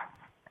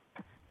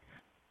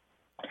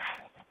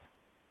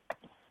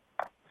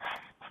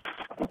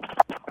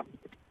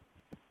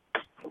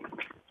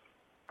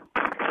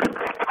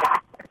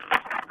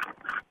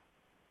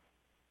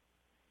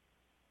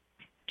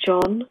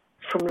 John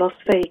from Las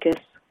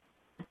Vegas,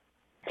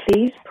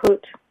 please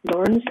put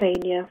Lauren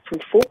Zania from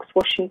Forks,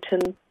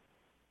 Washington,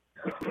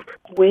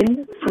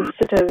 Wynn from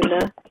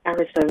Sedona,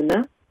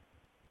 Arizona.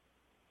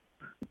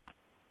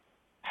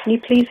 Can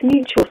you please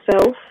mute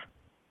yourself?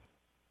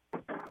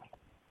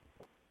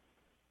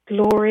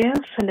 Gloria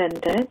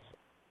Fernandez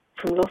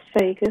from Las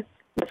Vegas,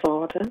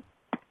 Nevada.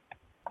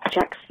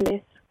 Jack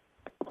Smith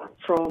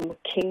from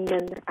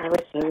Kingman,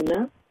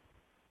 Arizona.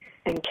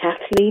 And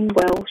Kathleen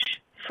Welsh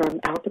from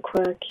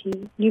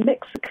Albuquerque, New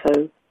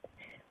Mexico.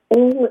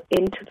 All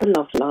into the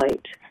love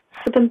light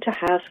for them to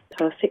have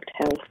perfect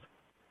health.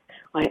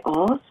 I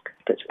ask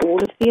that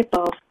all of the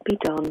above be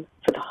done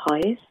for the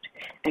highest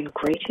and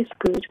greatest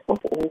good of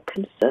all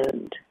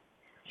concerned.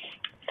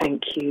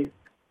 Thank you.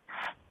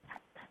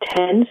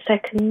 10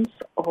 seconds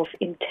of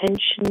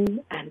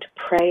intention and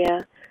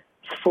prayer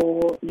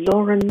for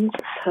Lauren's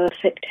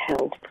perfect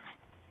health,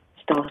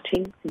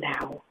 starting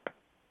now.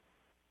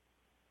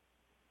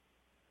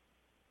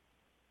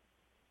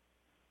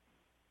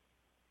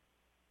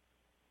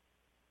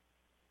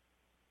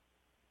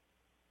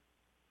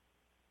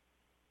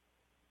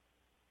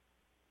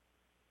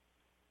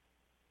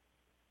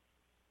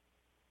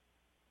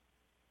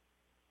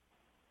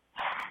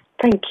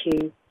 Thank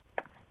you.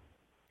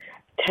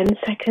 10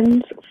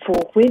 seconds for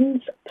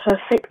Wynn's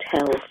perfect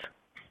health,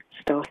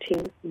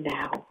 starting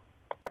now.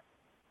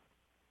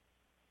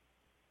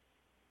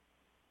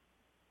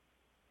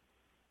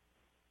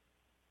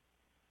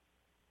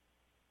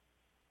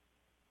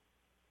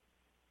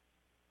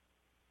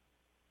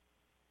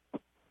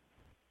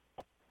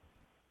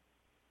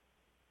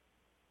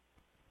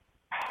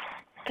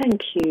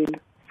 Thank you.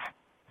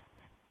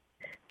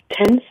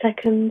 10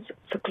 seconds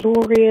for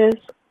Gloria's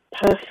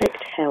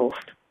perfect health,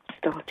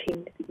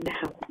 starting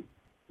now.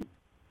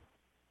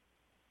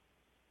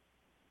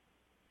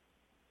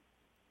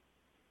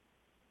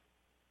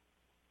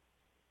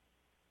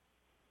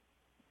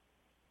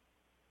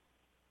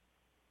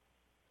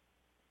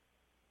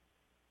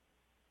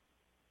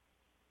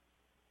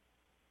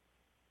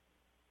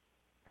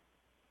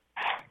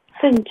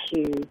 Thank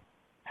you.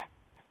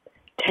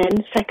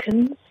 10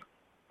 seconds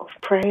of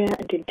prayer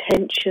and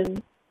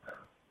intention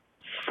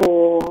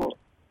for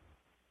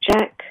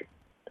Jack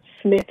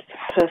Smith's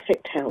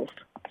perfect health,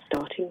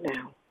 starting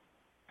now.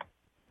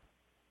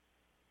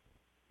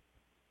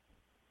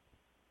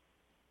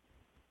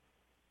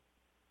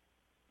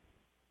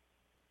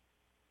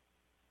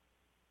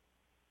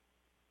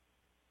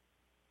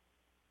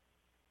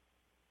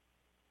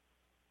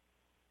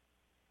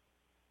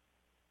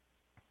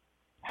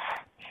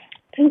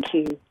 Thank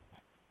you.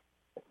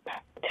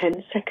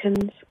 10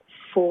 seconds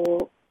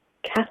for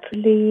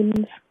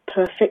Kathleen's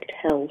perfect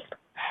health,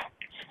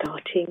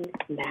 starting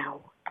now.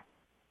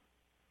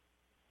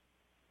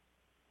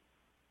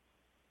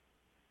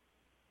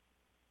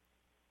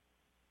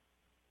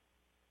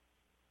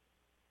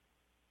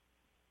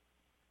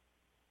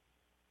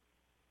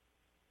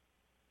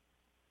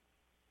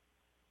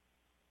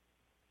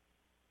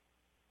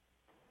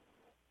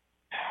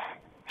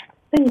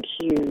 Thank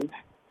you.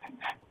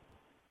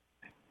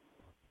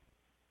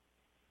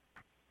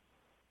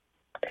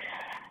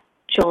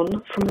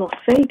 John from Las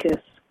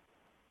Vegas,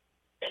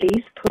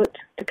 please put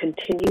the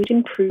continued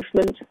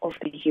improvement of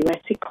the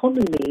U.S.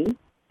 economy,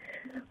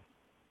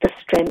 the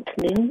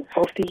strengthening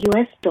of the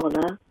U.S.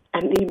 dollar,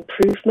 and the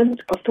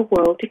improvement of the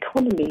world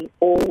economy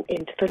all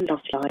into the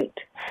love light,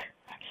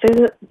 so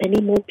that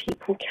many more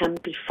people can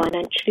be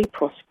financially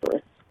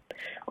prosperous.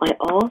 I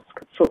ask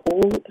for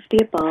all of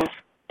the above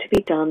to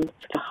be done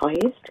for the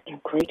highest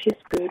and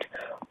greatest good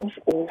of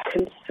all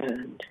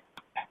concerned.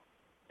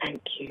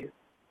 Thank you.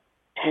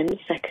 10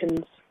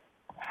 seconds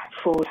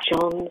for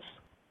John's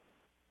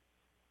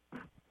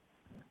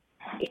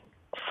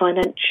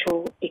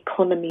financial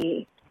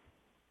economy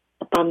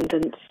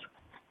abundance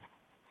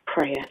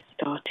prayer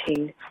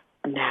starting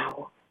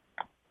now.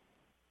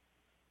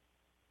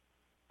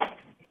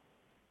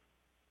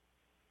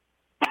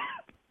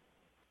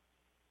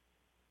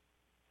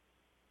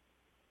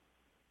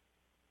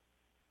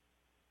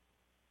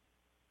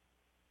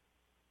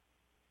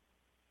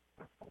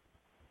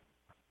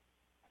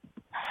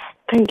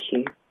 Thank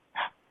you.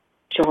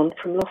 John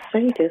from Las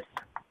Vegas.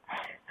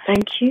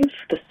 Thank you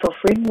for the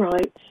sovereign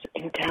rights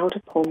endowed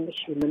upon the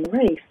human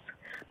race.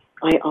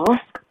 I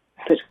ask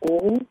that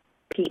all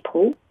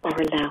people are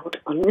allowed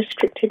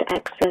unrestricted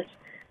access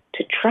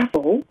to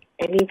travel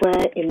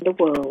anywhere in the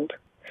world.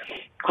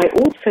 I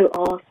also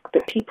ask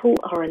that people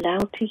are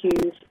allowed to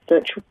use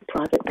virtual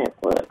private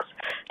networks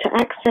to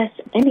access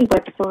any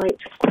website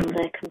on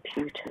their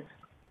computers.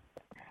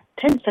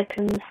 10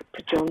 seconds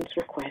for John's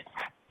request,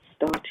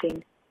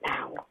 starting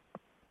now.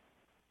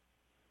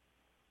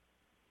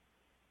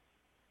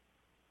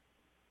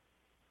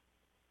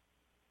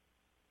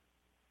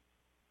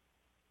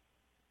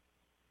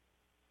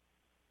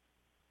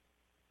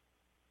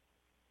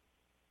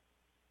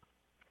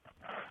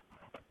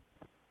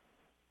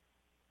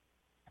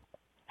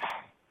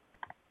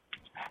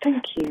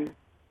 Thank you.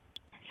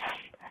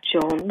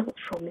 John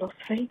from Las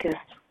Vegas.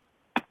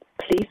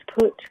 Please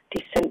put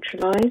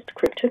decentralized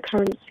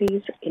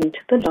cryptocurrencies into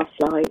the love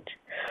light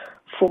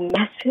for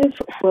massive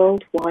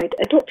worldwide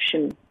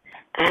adoption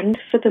and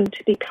for them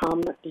to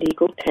become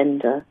legal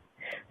tender.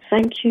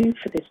 Thank you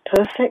for this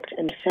perfect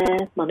and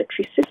fair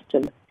monetary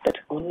system that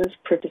honors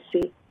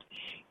privacy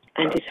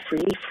and is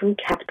free from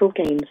capital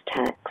gains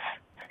tax.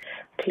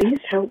 Please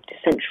help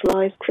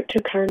decentralized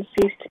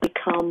cryptocurrencies to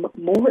become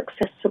more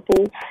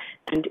accessible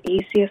and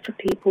easier for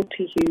people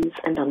to use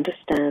and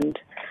understand.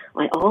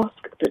 I ask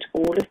that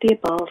all of the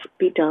above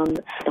be done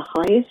for the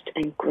highest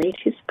and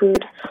greatest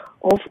good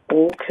of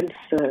all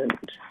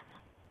concerned.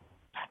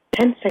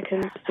 10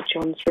 seconds for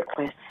John's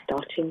request,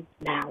 starting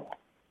now.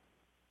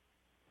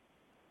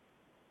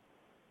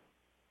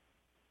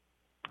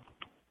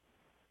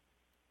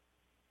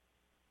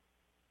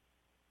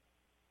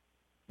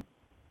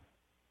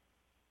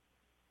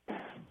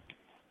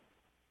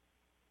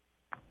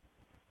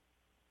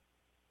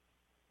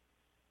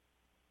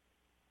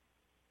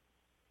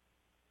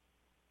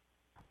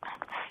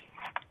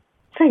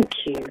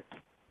 Thank you.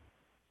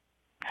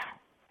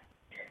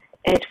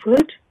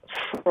 Edward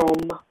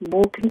from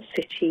Morgan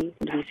City,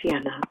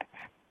 Louisiana.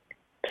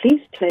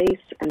 Please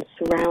place and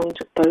surround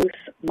both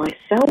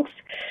myself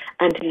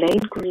and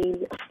Elaine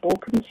Green of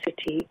Morgan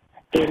City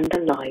in the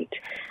light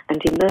and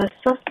immerse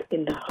us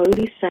in the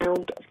holy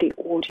sound of the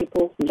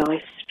audible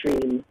life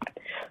stream.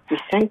 We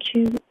thank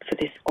you for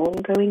this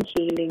ongoing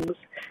healings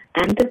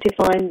and the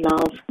divine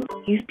love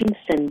you've been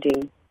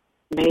sending.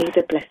 May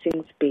the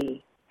blessings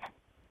be.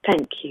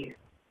 Thank you.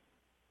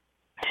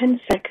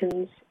 10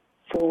 seconds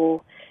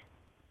for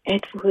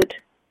Edward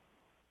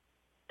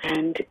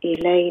and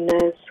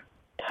Elena's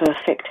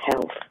perfect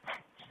health,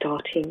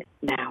 starting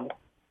now.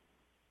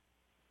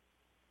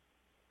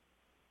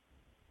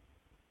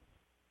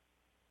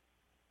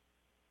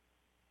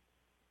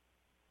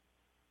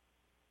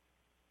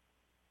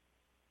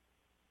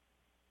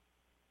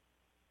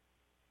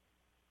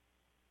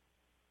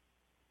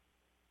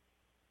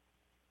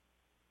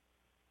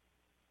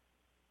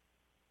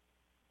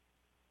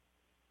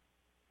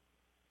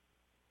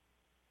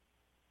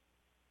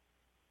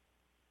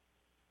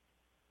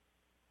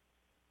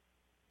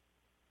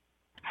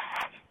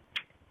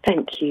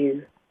 Thank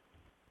you.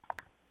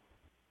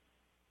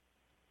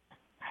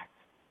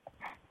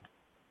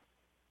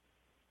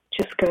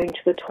 Just going to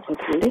the top of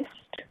the list.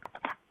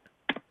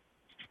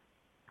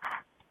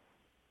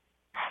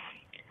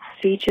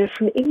 Seja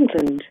from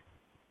England.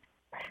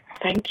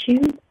 Thank you,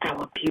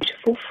 our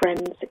beautiful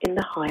friends in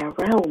the higher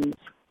realms,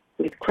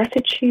 with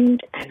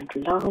gratitude and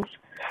love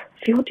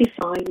for your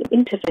divine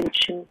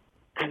intervention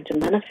and a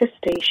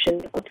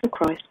manifestation of the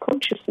Christ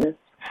consciousness,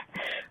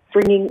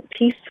 bringing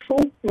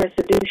peaceful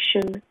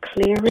resolution,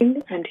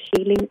 clearing and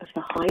healing of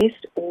the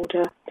highest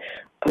order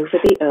over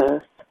the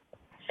earth.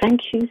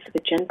 Thank you for the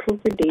gentle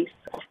release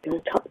of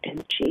built-up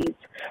energies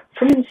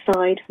from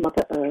inside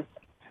Mother Earth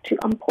to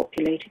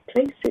unpopulated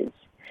places.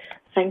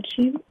 Thank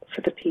you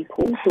for the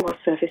people who are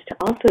service to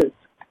others,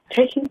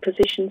 taking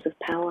positions of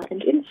power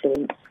and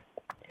influence.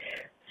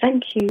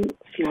 Thank you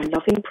for your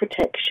loving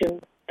protection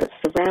that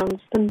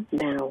surrounds them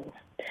now,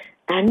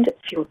 and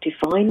for your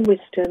divine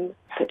wisdom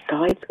that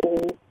guides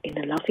all in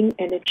the loving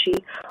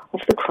energy of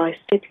the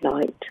Christed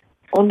light.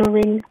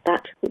 honoring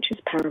that which is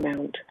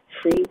paramount,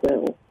 free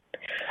will,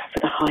 for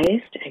the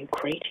highest and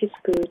greatest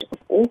good of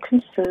all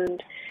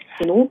concerned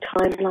in all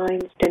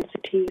timelines,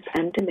 densities,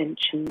 and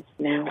dimensions,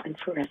 now and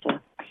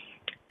forever.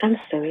 And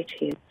so it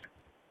is.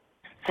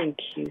 Thank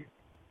you.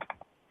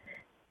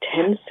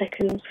 10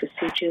 seconds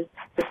procedures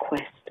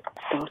request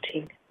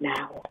starting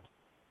now.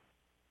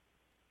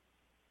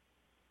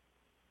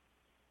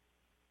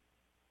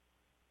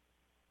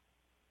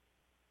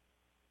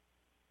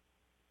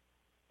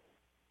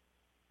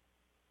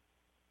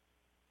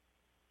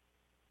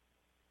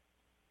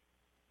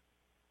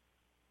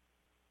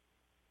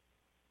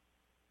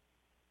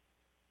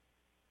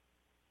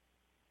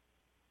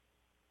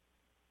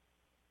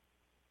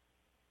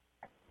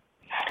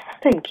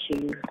 Thank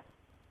you.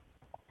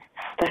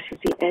 That is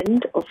the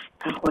end of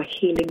our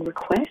healing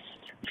request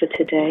for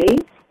today.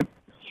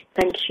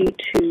 Thank you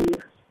to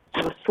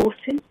our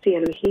sources, the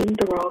Elohim,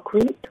 the Ra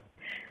group,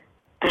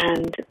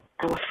 and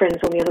our friends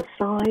on the other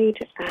side,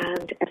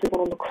 and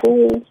everyone on the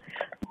call.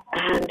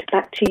 And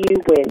back to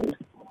you, Wynn.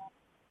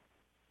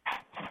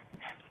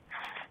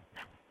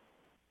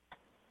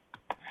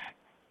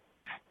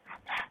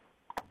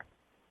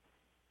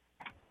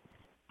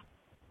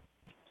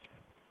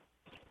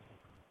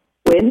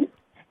 Wynn?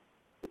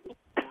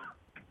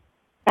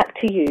 Back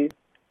to you.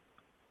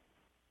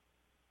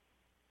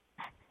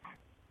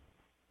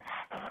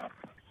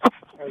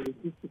 I was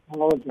just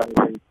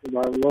apologizing for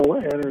my low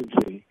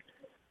energy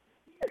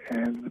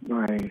and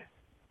my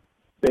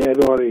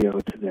bad audio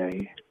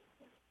today.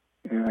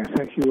 And I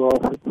thank you all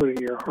for putting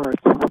your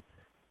hearts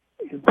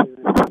into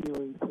this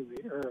healing to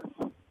the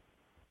earth.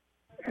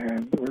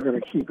 And we're going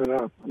to keep it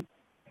up.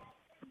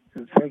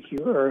 And thank you,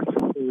 Earth,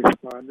 for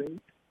responding.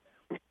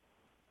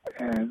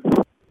 And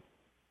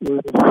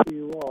we'll see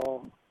you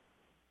all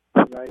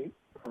tonight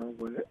or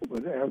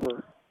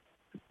whatever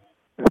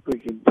as we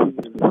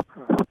continue this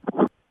process.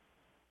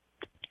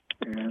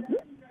 And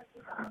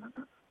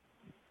on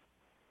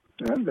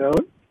that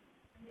note,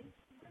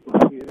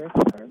 we'll see you next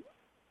time.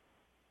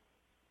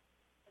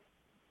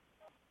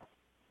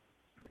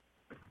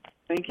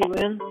 Thank you,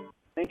 Wynn.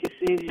 Thank you,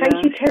 Steve.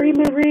 Thank you, Terry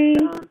Marie.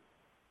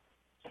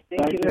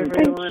 Thank you,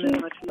 everyone,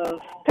 and much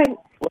love.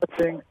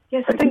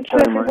 Yes, thank you,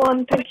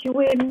 everyone. Thank you,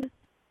 Wynn.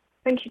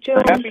 Thank you,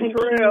 John. Happy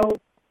trails.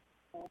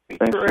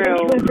 Thank you,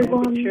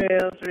 everyone. Happy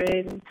trails,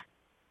 Raiden.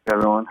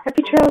 Everyone.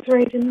 Happy trails,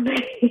 Raiden.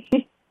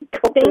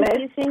 God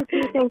bless.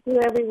 Thank you,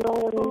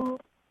 everyone. Oh,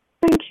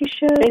 thank you,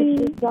 Shirley. Thank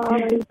you, John,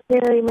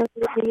 Terry,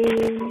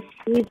 Marie,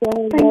 DJ.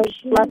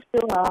 Thank you. Bless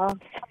you all.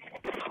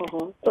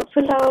 Oh, lots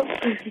of love.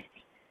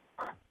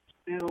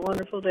 Have a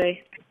wonderful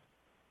day.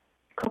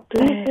 God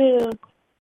bless.